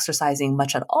end up exercising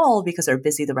much at all because they're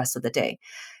busy the rest of the day.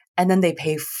 And then they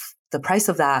pay the price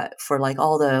of that for like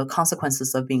all the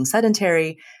consequences of being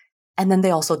sedentary. And then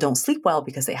they also don't sleep well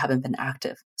because they haven't been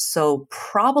active. So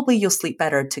probably you'll sleep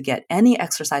better to get any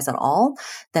exercise at all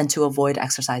than to avoid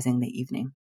exercising in the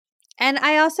evening. And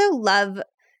I also love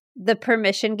the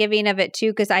permission giving of it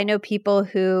too, because I know people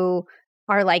who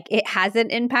are like, it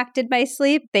hasn't impacted my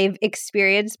sleep. They've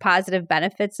experienced positive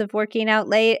benefits of working out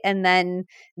late and then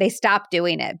they stop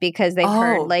doing it because they've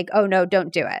heard like, oh no,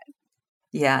 don't do it.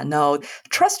 Yeah, no,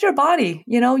 trust your body.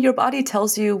 You know, your body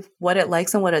tells you what it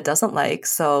likes and what it doesn't like.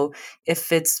 So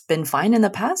if it's been fine in the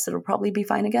past, it'll probably be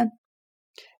fine again.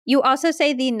 You also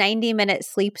say the 90-minute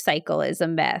sleep cycle is a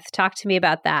myth. Talk to me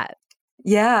about that.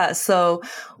 Yeah, so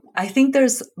I think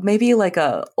there's maybe like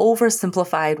a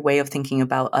oversimplified way of thinking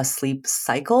about a sleep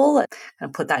cycle. I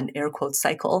put that in air quotes,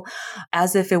 cycle,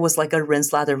 as if it was like a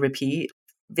rinse, lather, repeat,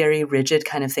 very rigid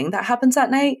kind of thing that happens at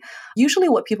night. Usually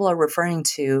what people are referring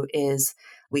to is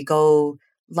we go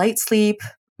light sleep,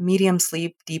 medium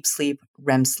sleep, deep sleep,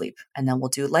 REM sleep, and then we'll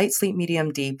do light sleep,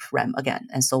 medium, deep, REM again.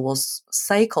 And so we'll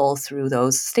cycle through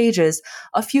those stages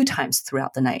a few times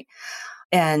throughout the night.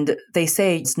 And they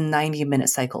say it's 90-minute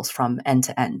cycles from end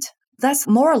to end. That's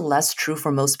more or less true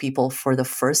for most people for the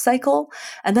first cycle.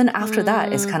 And then after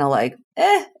that, it's kind of like,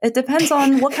 it depends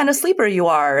on what kind of sleeper you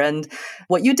are and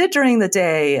what you did during the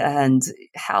day and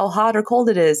how hot or cold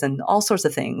it is and all sorts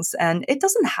of things. And it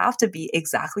doesn't have to be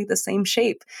exactly the same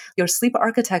shape. Your sleep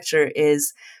architecture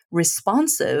is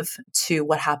responsive to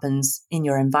what happens in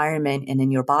your environment and in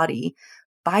your body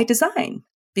by design.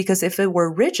 Because if it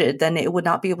were rigid, then it would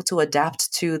not be able to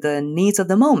adapt to the needs of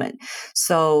the moment.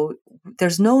 So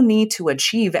there's no need to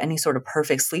achieve any sort of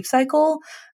perfect sleep cycle.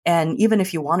 And even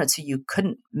if you wanted to, you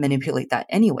couldn't manipulate that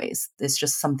anyways. It's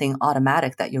just something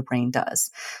automatic that your brain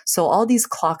does. So all these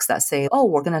clocks that say, oh,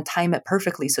 we're going to time it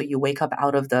perfectly so you wake up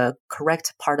out of the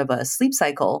correct part of a sleep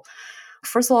cycle.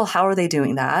 First of all, how are they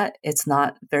doing that? It's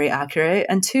not very accurate.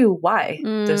 And two, why?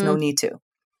 There's no need to.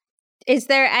 Is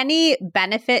there any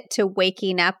benefit to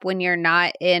waking up when you're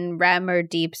not in REM or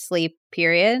deep sleep,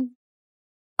 period?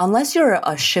 Unless you're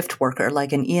a shift worker,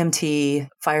 like an EMT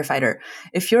firefighter,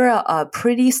 if you're a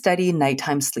pretty steady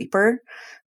nighttime sleeper,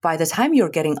 by the time you're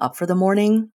getting up for the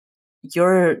morning,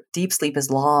 your deep sleep is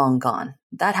long gone.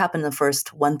 That happened the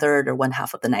first 1/3 or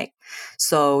 1/2 of the night.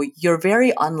 So you're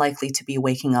very unlikely to be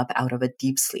waking up out of a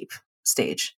deep sleep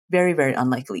stage. Very, very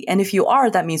unlikely. And if you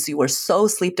are, that means you were so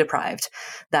sleep deprived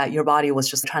that your body was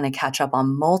just trying to catch up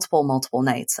on multiple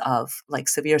nights of like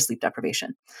severe sleep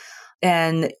deprivation.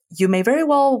 And you may very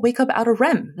well wake up out of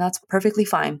REM. That's perfectly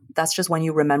fine. That's just when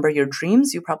you remember your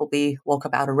dreams, you probably woke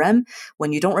up out of REM.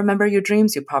 When you don't remember your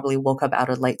dreams, you probably woke up out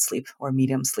of light sleep or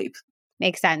medium sleep.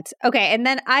 Makes sense. Okay. And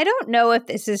then I don't know if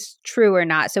this is true or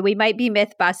not. So we might be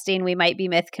myth busting, we might be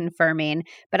myth confirming,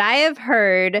 but I have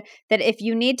heard that if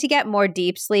you need to get more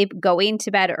deep sleep, going to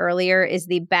bed earlier is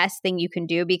the best thing you can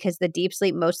do because the deep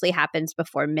sleep mostly happens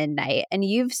before midnight. And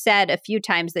you've said a few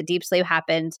times that deep sleep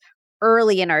happens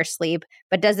early in our sleep,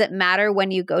 but does it matter when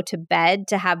you go to bed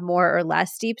to have more or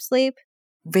less deep sleep?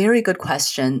 Very good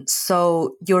question.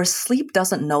 So your sleep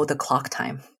doesn't know the clock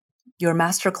time. Your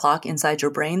master clock inside your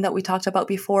brain that we talked about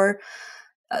before,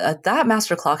 that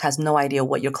master clock has no idea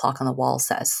what your clock on the wall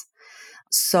says.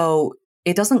 So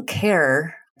it doesn't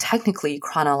care technically,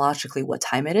 chronologically, what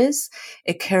time it is.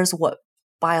 It cares what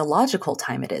biological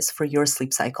time it is for your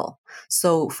sleep cycle.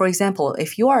 So for example,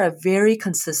 if you are a very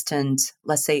consistent,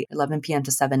 let's say 11 p.m.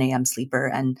 to 7 a.m. sleeper,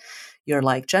 and you're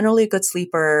like generally a good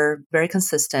sleeper, very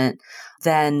consistent,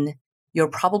 then you're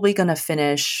probably going to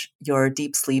finish your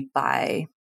deep sleep by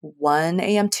 1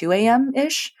 a.m., 2 a.m.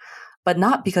 ish, but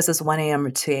not because it's 1 a.m. or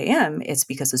 2 a.m. It's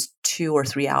because it's 2 or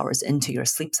 3 hours into your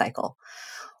sleep cycle.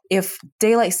 If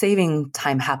daylight saving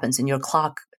time happens and your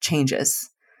clock changes,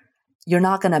 you're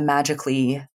not going to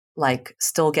magically like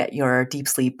still get your deep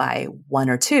sleep by 1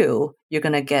 or 2. You're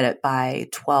going to get it by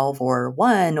 12 or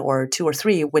 1 or 2 or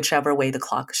 3, whichever way the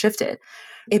clock shifted.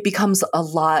 It becomes a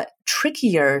lot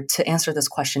trickier to answer this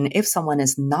question if someone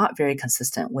is not very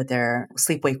consistent with their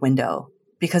sleep-wake window,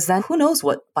 because then who knows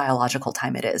what biological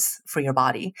time it is for your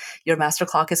body. Your master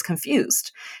clock is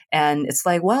confused. And it's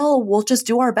like, well, we'll just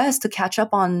do our best to catch up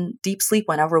on deep sleep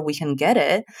whenever we can get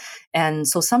it. And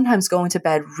so sometimes going to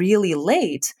bed really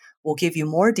late will give you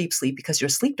more deep sleep because you're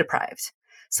sleep deprived.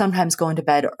 Sometimes going to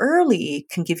bed early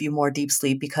can give you more deep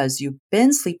sleep because you've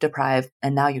been sleep deprived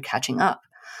and now you're catching up.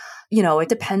 You know, it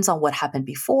depends on what happened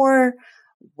before,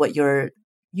 what your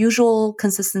usual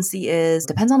consistency is,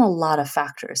 depends on a lot of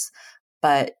factors.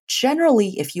 But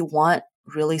generally, if you want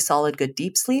really solid, good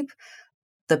deep sleep,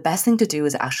 the best thing to do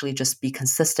is actually just be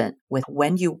consistent with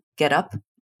when you get up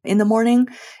in the morning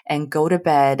and go to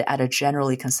bed at a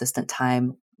generally consistent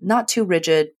time. Not too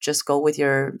rigid, just go with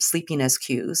your sleepiness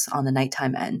cues on the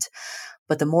nighttime end.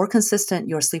 But the more consistent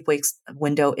your sleep-wake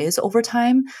window is over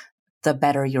time, the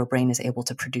better your brain is able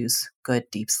to produce good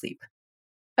deep sleep.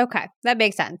 Okay, that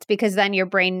makes sense because then your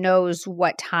brain knows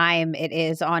what time it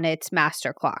is on its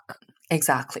master clock.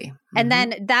 Exactly. Mm-hmm. And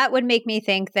then that would make me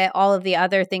think that all of the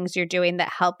other things you're doing that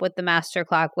help with the master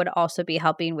clock would also be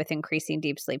helping with increasing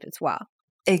deep sleep as well.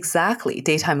 Exactly.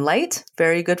 Daytime light,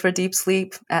 very good for deep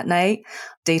sleep at night.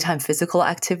 Daytime physical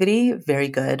activity, very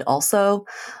good also.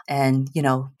 And, you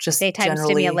know, just daytime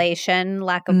generally, stimulation,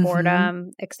 lack of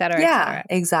boredom, et cetera, et yeah, cetera.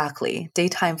 exactly.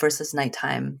 Daytime versus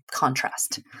nighttime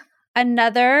contrast.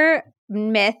 Another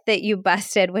myth that you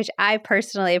busted, which I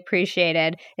personally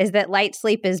appreciated, is that light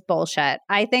sleep is bullshit.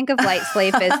 I think of light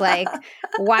sleep as like,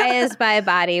 why is my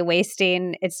body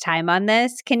wasting its time on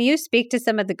this? Can you speak to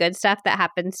some of the good stuff that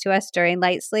happens to us during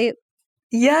light sleep?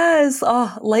 Yes.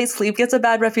 Oh, light sleep gets a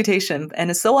bad reputation.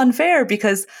 And it's so unfair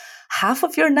because half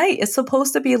of your night is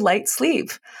supposed to be light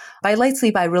sleep. By light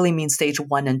sleep, I really mean stage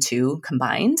 1 and 2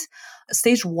 combined.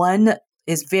 Stage 1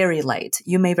 is very light.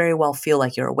 You may very well feel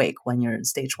like you're awake when you're in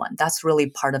stage 1. That's really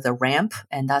part of the ramp.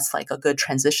 And that's like a good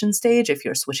transition stage if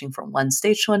you're switching from one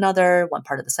stage to another, one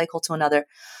part of the cycle to another.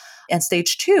 And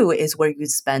stage 2 is where you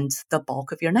spend the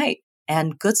bulk of your night.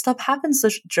 And good stuff happens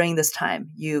during this time.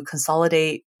 You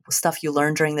consolidate stuff you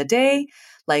learn during the day.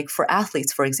 Like for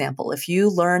athletes, for example, if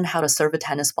you learn how to serve a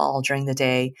tennis ball during the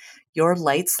day, your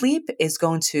light sleep is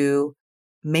going to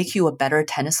make you a better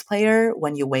tennis player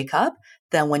when you wake up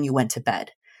than when you went to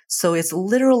bed. So it's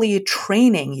literally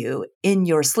training you in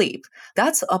your sleep.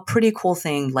 That's a pretty cool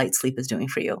thing light sleep is doing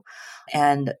for you.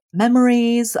 And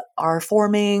memories are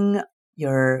forming.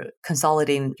 You're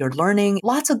consolidating your learning.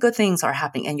 Lots of good things are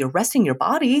happening and you're resting your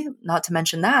body. Not to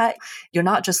mention that you're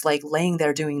not just like laying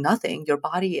there doing nothing. Your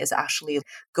body is actually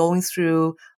going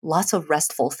through lots of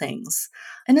restful things.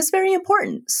 And it's very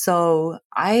important. So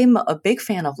I'm a big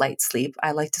fan of light sleep.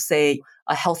 I like to say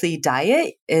a healthy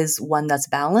diet is one that's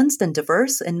balanced and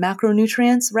diverse in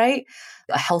macronutrients, right?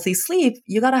 A healthy sleep,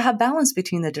 you got to have balance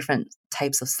between the different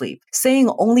types of sleep. Saying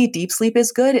only deep sleep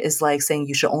is good is like saying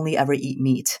you should only ever eat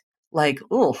meat. Like,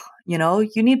 oh, you know,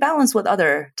 you need balance with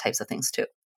other types of things too.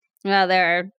 Well,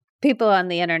 there are people on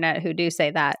the internet who do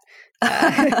say that.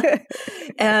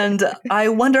 And I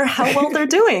wonder how well they're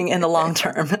doing in the long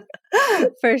term.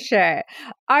 For sure.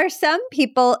 Are some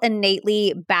people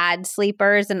innately bad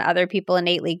sleepers and other people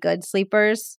innately good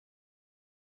sleepers?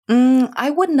 I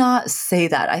would not say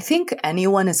that. I think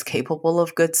anyone is capable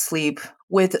of good sleep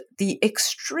with the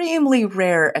extremely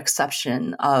rare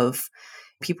exception of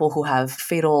people who have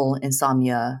fatal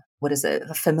insomnia what is it?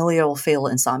 Familial fatal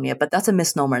insomnia, but that's a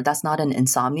misnomer. That's not an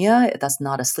insomnia. That's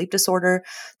not a sleep disorder.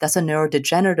 That's a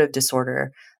neurodegenerative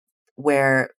disorder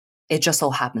where it just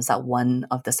so happens that one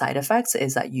of the side effects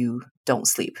is that you don't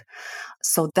sleep.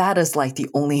 So that is like the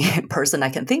only person I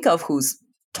can think of who's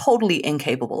totally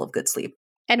incapable of good sleep.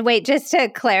 And wait, just to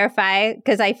clarify,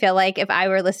 because I feel like if I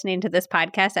were listening to this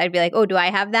podcast, I'd be like, oh, do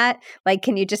I have that? Like,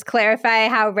 can you just clarify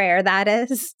how rare that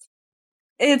is?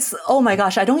 It's, oh my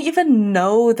gosh, I don't even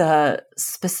know the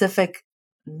specific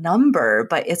number,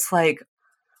 but it's like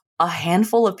a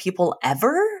handful of people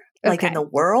ever, like in the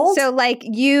world. So like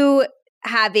you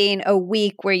having a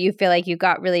week where you feel like you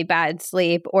got really bad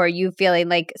sleep, or you feeling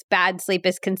like bad sleep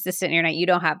is consistent in your night, you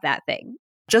don't have that thing.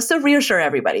 Just to reassure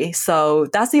everybody. So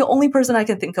that's the only person I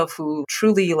can think of who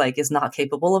truly like is not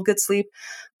capable of good sleep.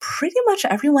 Pretty much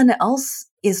everyone else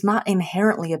is not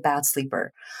inherently a bad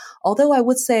sleeper. Although I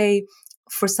would say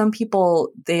for some people,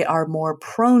 they are more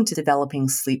prone to developing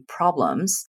sleep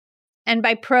problems. And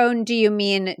by prone, do you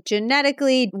mean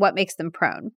genetically? What makes them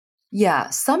prone? Yeah,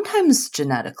 sometimes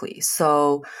genetically.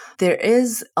 So there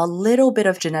is a little bit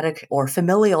of genetic or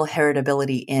familial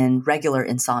heritability in regular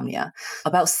insomnia.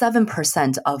 About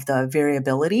 7% of the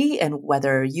variability in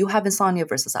whether you have insomnia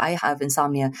versus I have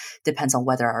insomnia depends on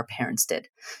whether our parents did.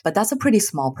 But that's a pretty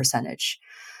small percentage.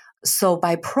 So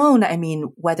by prone, I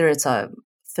mean whether it's a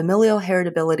familial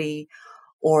heritability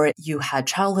or you had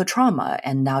childhood trauma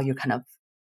and now you're kind of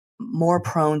more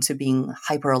prone to being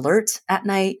hyper alert at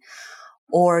night,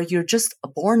 or you're just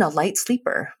born a light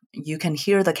sleeper. You can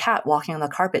hear the cat walking on the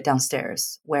carpet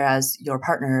downstairs, whereas your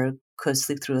partner could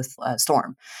sleep through a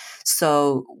storm.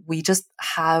 So we just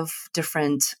have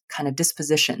different kind of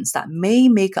dispositions that may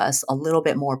make us a little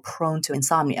bit more prone to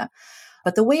insomnia.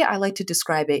 But the way I like to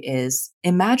describe it is,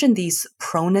 imagine these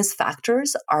proneness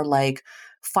factors are like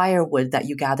firewood that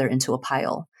you gather into a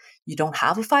pile. You don't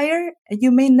have a fire, and you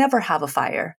may never have a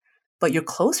fire, but you're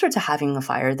closer to having a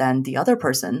fire than the other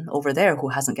person over there who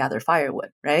hasn't gathered firewood,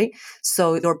 right?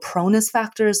 So your proneness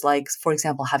factors, like, for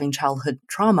example, having childhood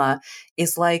trauma,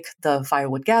 is like the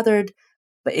firewood gathered,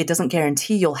 but it doesn't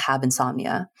guarantee you'll have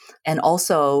insomnia. And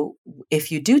also,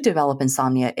 if you do develop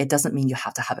insomnia, it doesn't mean you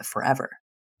have to have it forever.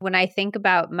 When I think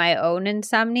about my own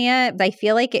insomnia, I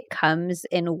feel like it comes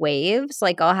in waves.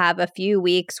 Like I'll have a few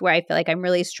weeks where I feel like I'm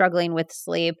really struggling with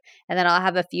sleep, and then I'll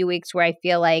have a few weeks where I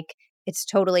feel like it's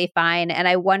totally fine. And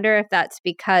I wonder if that's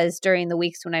because during the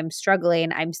weeks when I'm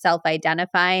struggling, I'm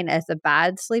self-identifying as a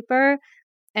bad sleeper.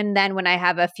 And then when I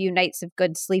have a few nights of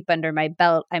good sleep under my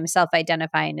belt, I'm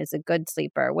self-identifying as a good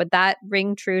sleeper. Would that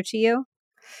ring true to you?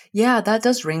 Yeah, that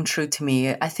does ring true to me.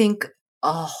 I think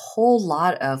a whole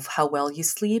lot of how well you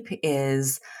sleep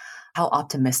is how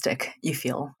optimistic you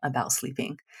feel about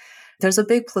sleeping. There's a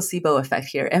big placebo effect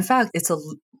here. In fact, it's a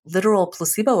literal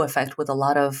placebo effect with a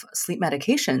lot of sleep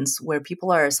medications where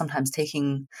people are sometimes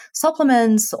taking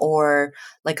supplements or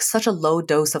like such a low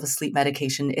dose of a sleep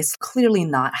medication is clearly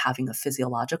not having a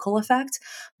physiological effect.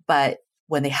 But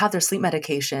when they have their sleep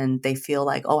medication, they feel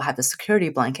like, oh, I have the security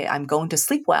blanket. I'm going to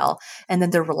sleep well. And then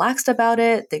they're relaxed about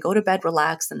it. They go to bed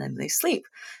relaxed and then they sleep.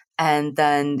 And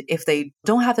then if they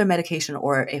don't have their medication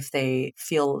or if they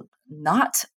feel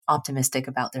not optimistic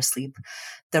about their sleep,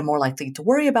 they're more likely to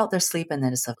worry about their sleep, and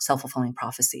then it's a self-fulfilling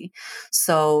prophecy.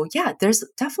 So yeah, there's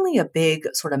definitely a big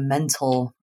sort of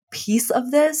mental piece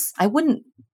of this. I wouldn't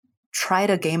try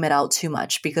to game it out too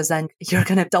much because then you're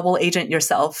going to double agent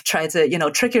yourself, try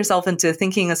to, trick yourself into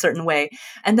thinking a certain way.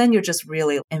 And then you're just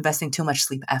really investing too much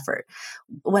sleep effort.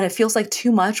 When it feels like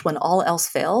too much, when all else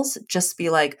fails, just be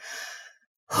like,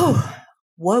 whew,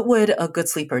 what would a good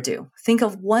sleeper do? Think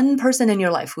of one person in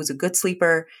your life who's a good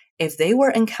sleeper. If they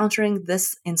were encountering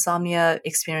this insomnia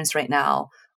experience right now,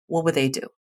 what would they do?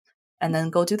 And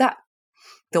then go do that.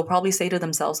 They'll probably say to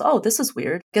themselves, oh, this is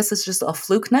weird. Guess it's just a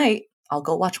fluke night. I'll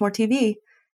go watch more TV.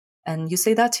 And you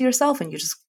say that to yourself and you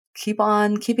just keep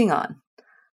on keeping on.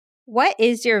 What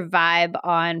is your vibe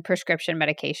on prescription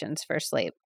medications for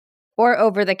sleep or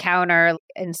over-the-counter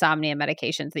insomnia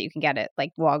medications that you can get at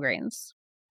like Walgreens?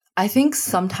 I think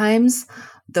sometimes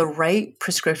the right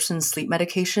prescription sleep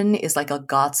medication is like a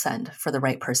godsend for the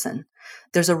right person.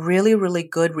 There's a really, really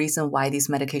good reason why these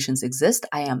medications exist.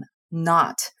 I am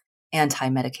not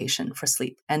anti-medication for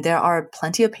sleep. And there are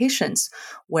plenty of patients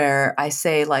where I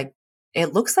say, like,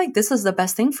 it looks like this is the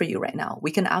best thing for you right now.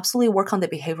 We can absolutely work on the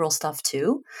behavioral stuff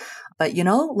too. But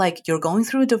like you're going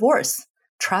through a divorce.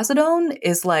 Trazodone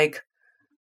is like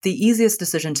the easiest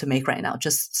decision to make right now.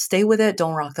 Just stay with it.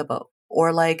 Don't rock the boat.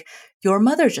 Or like your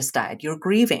mother just died. You're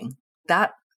grieving.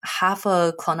 That half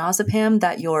a clonazepam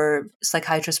that your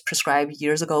psychiatrist prescribed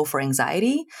years ago for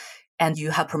anxiety and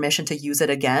you have permission to use it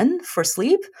again for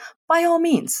sleep, by all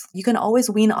means, you can always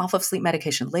wean off of sleep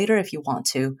medication later if you want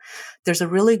to. There's a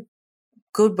really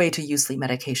good way to use sleep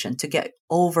medication to get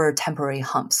over temporary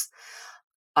humps.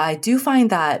 I do find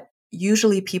that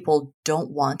usually people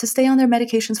don't want to stay on their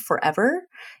medications forever,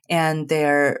 and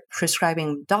their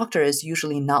prescribing doctor is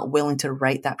usually not willing to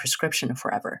write that prescription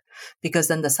forever, because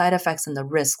then the side effects and the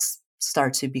risks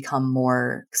start to become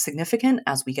more significant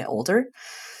as we get older.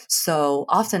 So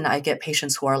often I get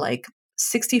patients who are like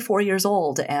 64 years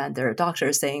old and their doctor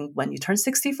is saying, when you turn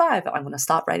 65, I'm going to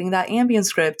stop writing that Ambien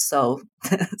script. So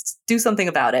do something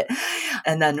about it.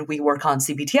 And then we work on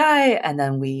CBTI and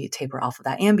then we taper off of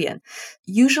that Ambien.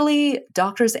 Usually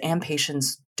doctors and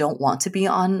patients don't want to be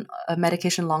on a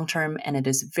medication long-term, and it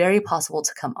is very possible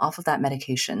to come off of that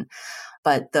medication.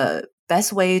 But the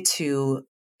best way to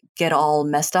get all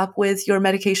messed up with your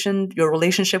medication, your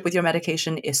relationship with your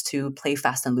medication, is to play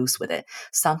fast and loose with it.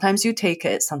 Sometimes you take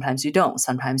it, sometimes you don't.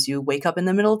 Sometimes you wake up in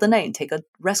the middle of the night and take a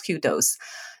rescue dose.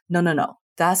 No.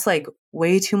 That's like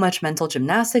way too much mental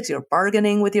gymnastics. You're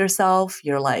bargaining with yourself.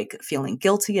 You're like feeling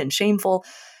guilty and shameful.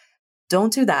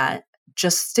 Don't do that.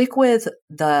 Just stick with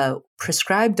the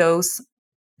prescribed dose,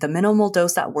 the minimal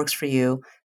dose that works for you,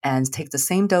 and take the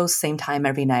same dose, same time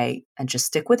every night, and just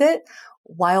stick with it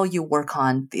while you work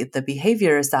on the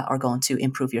behaviors that are going to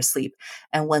improve your sleep.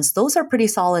 And once those are pretty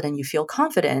solid and you feel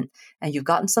confident and you've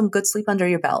gotten some good sleep under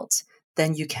your belt,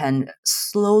 then you can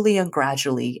slowly and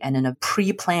gradually and in a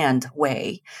pre-planned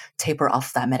way taper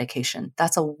off that medication.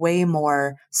 That's a way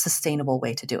more sustainable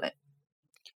way to do it.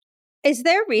 Is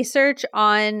there research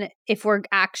on if we're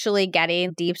actually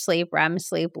getting deep sleep, REM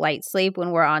sleep, light sleep when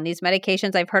we're on these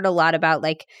medications? I've heard a lot about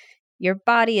like your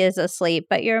body is asleep,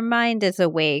 but your mind is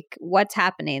awake. What's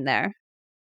happening there?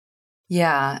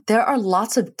 Yeah, there are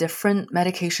lots of different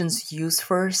medications used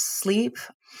for sleep.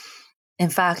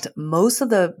 In fact, most of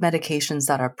the medications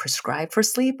that are prescribed for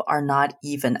sleep are not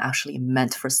even actually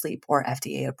meant for sleep or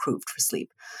FDA approved for sleep.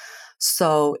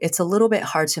 So it's a little bit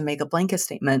hard to make a blanket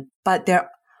statement, but there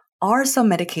are some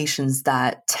medications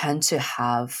that tend to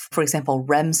have, for example,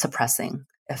 REM suppressing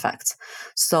effects.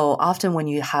 So often when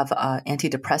you have an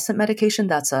antidepressant medication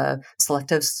that's a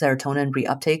selective serotonin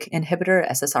reuptake inhibitor,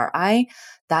 SSRI,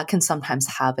 that can sometimes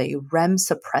have a REM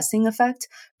suppressing effect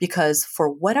because for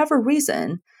whatever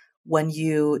reason, when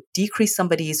you decrease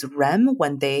somebody's REM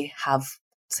when they have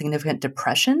significant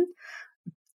depression,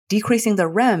 decreasing the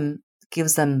REM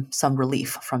gives them some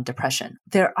relief from depression.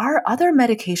 There are other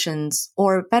medications,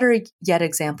 or better yet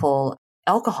example,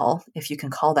 alcohol, if you can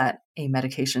call that a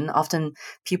medication. Often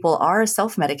people are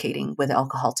self-medicating with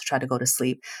alcohol to try to go to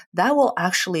sleep. That will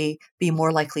actually be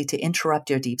more likely to interrupt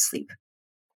your deep sleep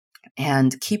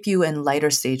and keep you in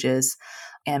lighter stages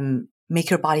and make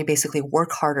your body basically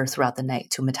work harder throughout the night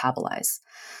to metabolize.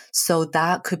 So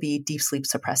that could be deep sleep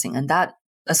suppressing. And that,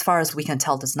 as far as we can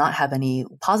tell, does not have any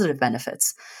positive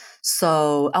benefits.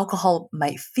 So alcohol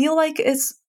might feel like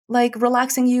it's like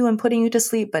relaxing you and putting you to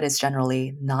sleep, but it's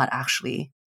generally not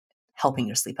actually helping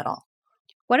your sleep at all.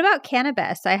 What about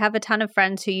cannabis? I have a ton of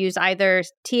friends who use either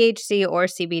THC or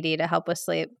CBD to help with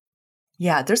sleep.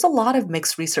 Yeah, there's a lot of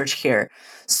mixed research here.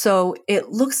 So it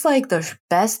looks like the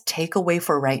best takeaway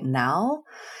for right now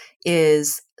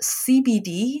is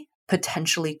CBD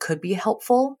potentially could be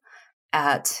helpful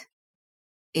at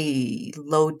a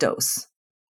low dose,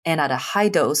 and at a high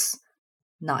dose,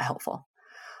 not helpful.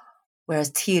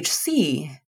 Whereas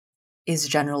THC is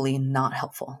generally not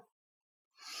helpful.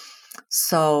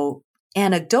 So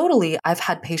anecdotally, I've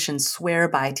had patients swear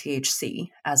by THC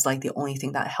as like the only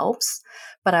thing that helps,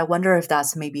 but I wonder if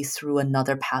that's maybe through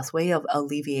another pathway of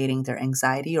alleviating their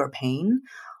anxiety or pain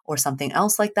or something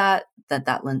else like that, that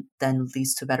then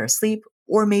leads to better sleep,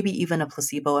 or maybe even a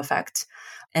placebo effect.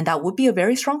 And that would be a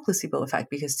very strong placebo effect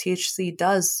because THC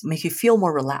does make you feel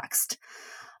more relaxed.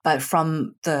 But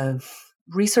from the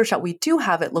research that we do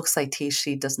have, it looks like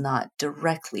THC does not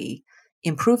directly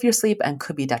improve your sleep and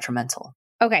could be detrimental.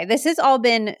 Okay, this has all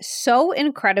been so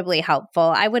incredibly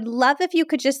helpful. I would love if you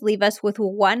could just leave us with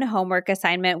one homework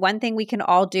assignment, one thing we can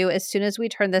all do as soon as we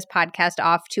turn this podcast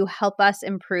off to help us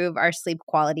improve our sleep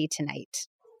quality tonight.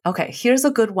 Okay, here's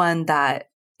a good one that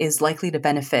is likely to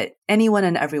benefit anyone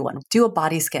and everyone. Do a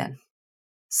body scan.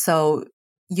 So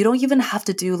you don't even have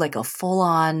to do like a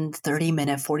full-on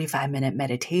 30-minute, 45-minute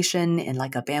meditation in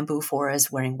like a bamboo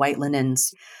forest wearing white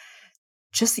linens.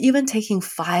 Just even taking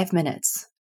 5 minutes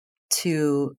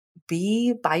to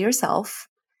be by yourself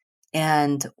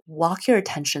and walk your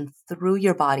attention through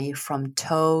your body from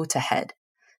toe to head.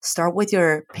 Start with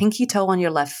your pinky toe on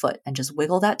your left foot and just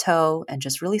wiggle that toe and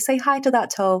just really say hi to that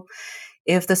toe.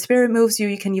 If the spirit moves you,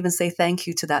 you can even say thank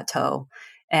you to that toe.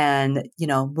 and,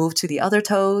 move to the other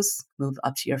toes, move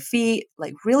up to your feet,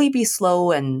 like really be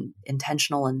slow and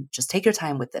intentional and just take your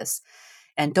time with this.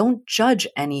 And don't judge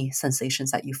any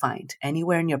sensations that you find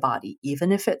anywhere in your body,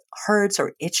 even if it hurts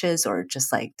or itches or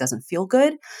just like doesn't feel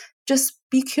good. Just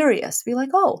be curious. Be like,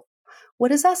 oh,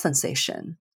 what is that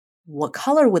sensation? What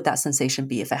color would that sensation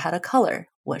be if it had a color?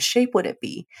 What shape would it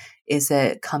be? Is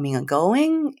it coming and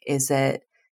going? Is it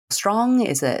strong?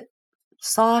 Is it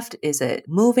soft? Is it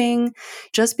moving?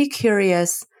 Just be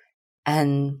curious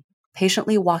and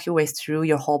patiently walk your way through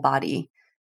your whole body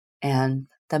and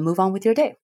then move on with your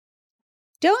day.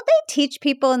 Don't they teach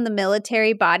people in the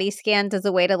military body scans as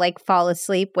a way to like fall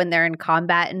asleep when they're in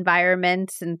combat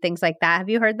environments and things like that? Have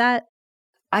you heard that?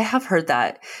 I have heard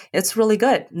that. It's really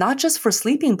good, not just for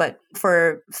sleeping, but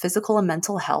for physical and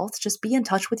mental health. Just be in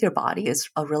touch with your body is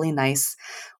a really nice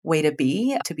way to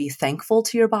be. To be thankful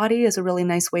to your body is a really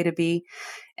nice way to be.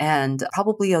 And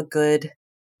probably a good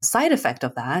side effect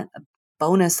of that, a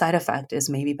bonus side effect, is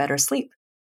maybe better sleep.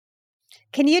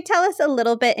 Can you tell us a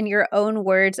little bit in your own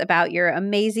words about your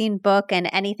amazing book and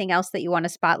anything else that you want to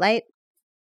spotlight?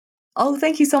 Oh,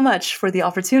 thank you so much for the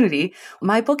opportunity.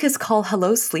 My book is called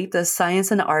Hello Sleep, The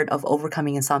Science and Art of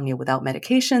Overcoming Insomnia Without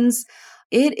Medications.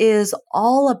 It is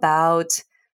all about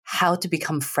how to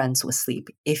become friends with sleep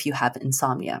if you have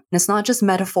insomnia. And it's not just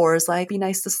metaphors like be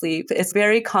nice to sleep. It's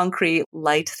very concrete,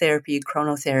 light therapy,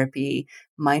 chronotherapy,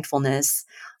 mindfulness,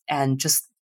 and just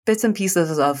bits and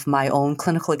pieces of my own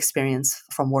clinical experience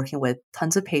from working with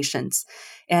tons of patients.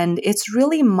 And it's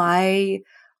really my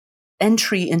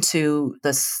entry into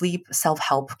the sleep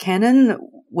self-help canon,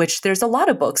 which there's a lot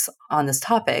of books on this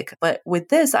topic. But with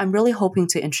this, I'm really hoping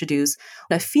to introduce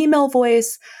a female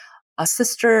voice, a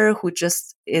sister who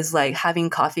just is like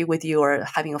having coffee with you or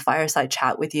having a fireside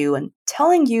chat with you and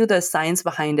telling you the science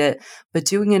behind it, but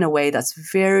doing it in a way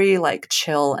that's very like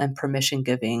chill and permission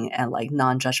giving and like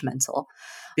non-judgmental.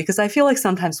 Because I feel like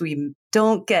sometimes we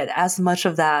don't get as much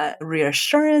of that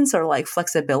reassurance or like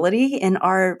flexibility in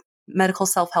our medical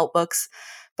self-help books.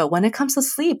 But when it comes to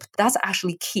sleep, that's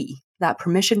actually key. That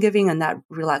permission giving and that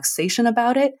relaxation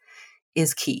about it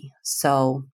is key.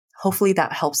 So hopefully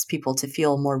that helps people to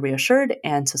feel more reassured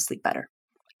and to sleep better.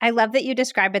 I love that you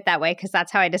describe it that way because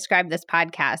that's how I describe this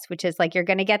podcast, which is like you're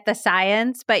going to get the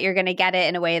science, but you're going to get it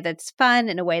in a way that's fun,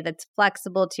 in a way that's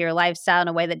flexible to your lifestyle, in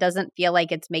a way that doesn't feel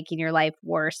like it's making your life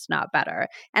worse, not better.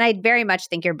 And I very much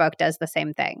think your book does the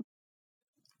same thing.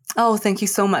 Oh, thank you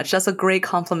so much. That's a great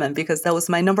compliment because that was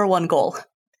my number one goal.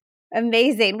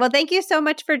 Amazing. Well, thank you so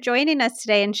much for joining us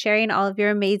today and sharing all of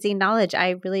your amazing knowledge.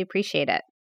 I really appreciate it.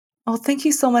 Oh, thank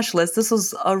you so much, Liz. This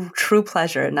was a true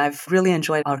pleasure, and I've really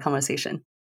enjoyed our conversation.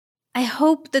 I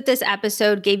hope that this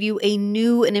episode gave you a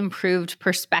new and improved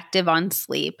perspective on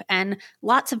sleep and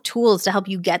lots of tools to help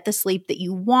you get the sleep that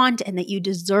you want and that you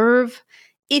deserve.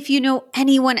 If you know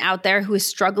anyone out there who is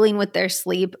struggling with their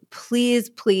sleep, please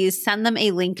send them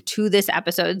a link to this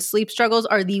episode. Sleep struggles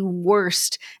are the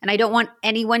worst, and I don't want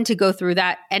anyone to go through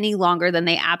that any longer than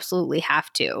they absolutely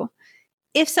have to.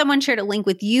 If someone shared a link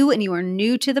with you and you are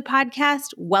new to the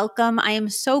podcast, welcome. I am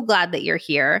so glad that you're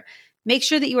here. Make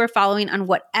sure that you are following on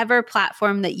whatever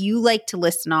platform that you like to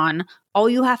listen on. All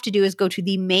you have to do is go to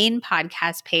the main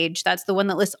podcast page. That's the one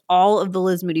that lists all of the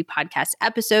Liz Moody podcast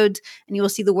episodes. And you will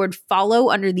see the word follow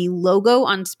under the logo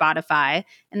on Spotify.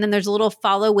 And then there's a little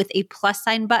follow with a plus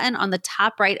sign button on the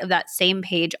top right of that same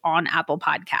page on Apple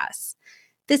Podcasts.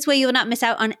 This way you will not miss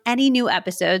out on any new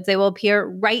episodes. They will appear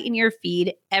right in your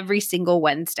feed every single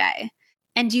Wednesday.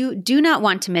 And you do not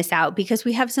want to miss out because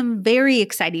we have some very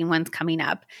exciting ones coming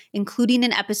up, including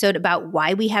an episode about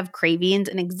why we have cravings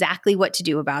and exactly what to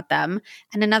do about them,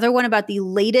 and another one about the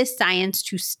latest science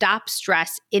to stop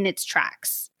stress in its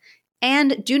tracks.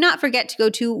 And do not forget to go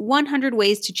to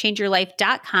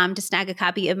 100waystoChangeYourLife.com to snag a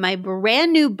copy of my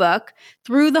brand new book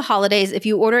through the holidays. If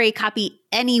you order a copy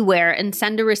anywhere and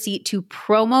send a receipt to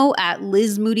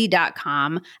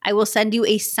promo@lizmoody.com, I will send you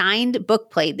a signed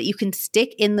book plate that you can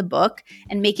stick in the book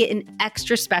and make it an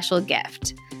extra special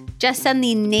gift. Just send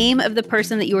the name of the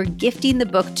person that you are gifting the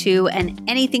book to and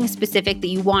anything specific that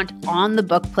you want on the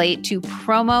book plate to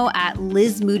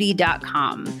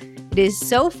promo@lizmoody.com. It is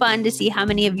so fun to see how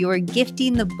many of you are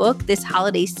gifting the book this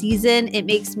holiday season. It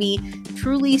makes me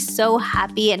truly so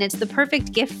happy, and it's the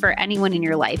perfect gift for anyone in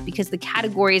your life because the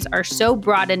categories are so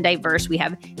broad and diverse. We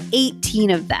have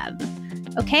 18 of them.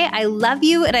 Okay, I love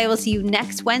you, and I will see you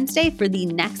next Wednesday for the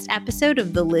next episode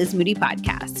of the Liz Moody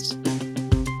Podcast.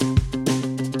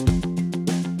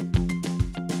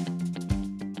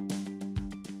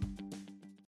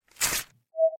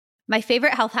 My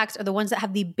favorite health hacks are the ones that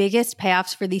have the biggest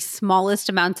payoffs for the smallest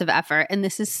amounts of effort, and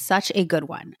this is such a good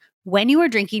one. When you are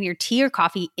drinking your tea or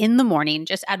coffee in the morning,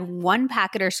 just add 1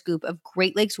 packet or scoop of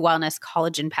Great Lakes Wellness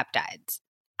collagen peptides.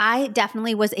 I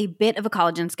definitely was a bit of a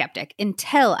collagen skeptic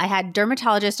until I had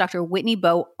dermatologist Dr. Whitney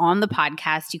Bowe on the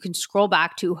podcast. You can scroll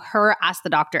back to her Ask the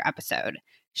Doctor episode.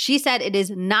 She said it is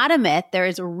not a myth. There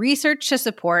is research to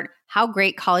support how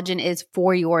great collagen is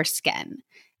for your skin.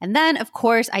 And then, of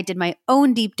course, I did my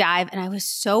own deep dive, and I was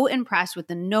so impressed with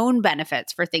the known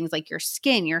benefits for things like your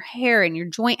skin, your hair, and your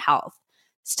joint health.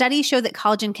 Studies show that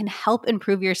collagen can help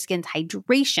improve your skin's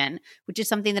hydration, which is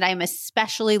something that I'm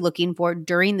especially looking for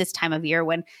during this time of year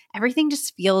when everything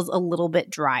just feels a little bit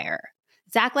drier.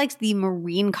 Zach likes the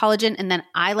marine collagen, and then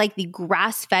I like the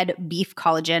grass-fed beef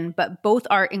collagen, but both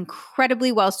are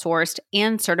incredibly well-sourced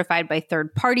and certified by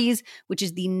third parties, which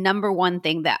is the number one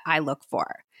thing that I look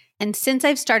for. And since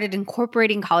I've started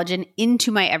incorporating collagen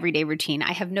into my everyday routine,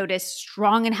 I have noticed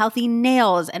strong and healthy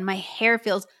nails, and my hair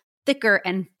feels thicker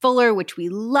and fuller, which we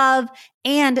love.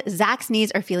 And Zach's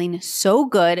knees are feeling so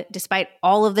good despite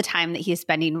all of the time that he is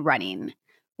spending running.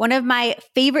 One of my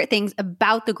favorite things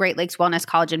about the Great Lakes Wellness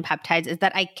Collagen Peptides is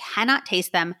that I cannot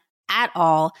taste them at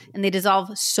all, and they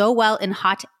dissolve so well in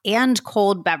hot and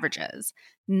cold beverages.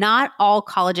 Not all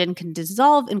collagen can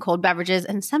dissolve in cold beverages,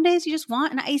 and some days you just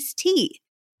want an iced tea.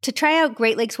 To try out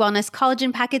Great Lakes Wellness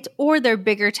collagen packets or their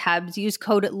bigger tubs, use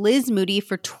code LizMoody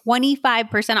for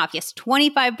 25% off. Yes,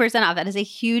 25% off. That is a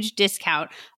huge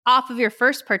discount off of your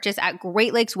first purchase at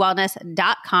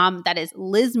greatlakeswellness.com. That is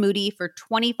Liz Moody for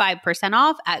 25%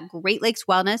 off at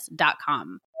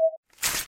greatlakeswellness.com.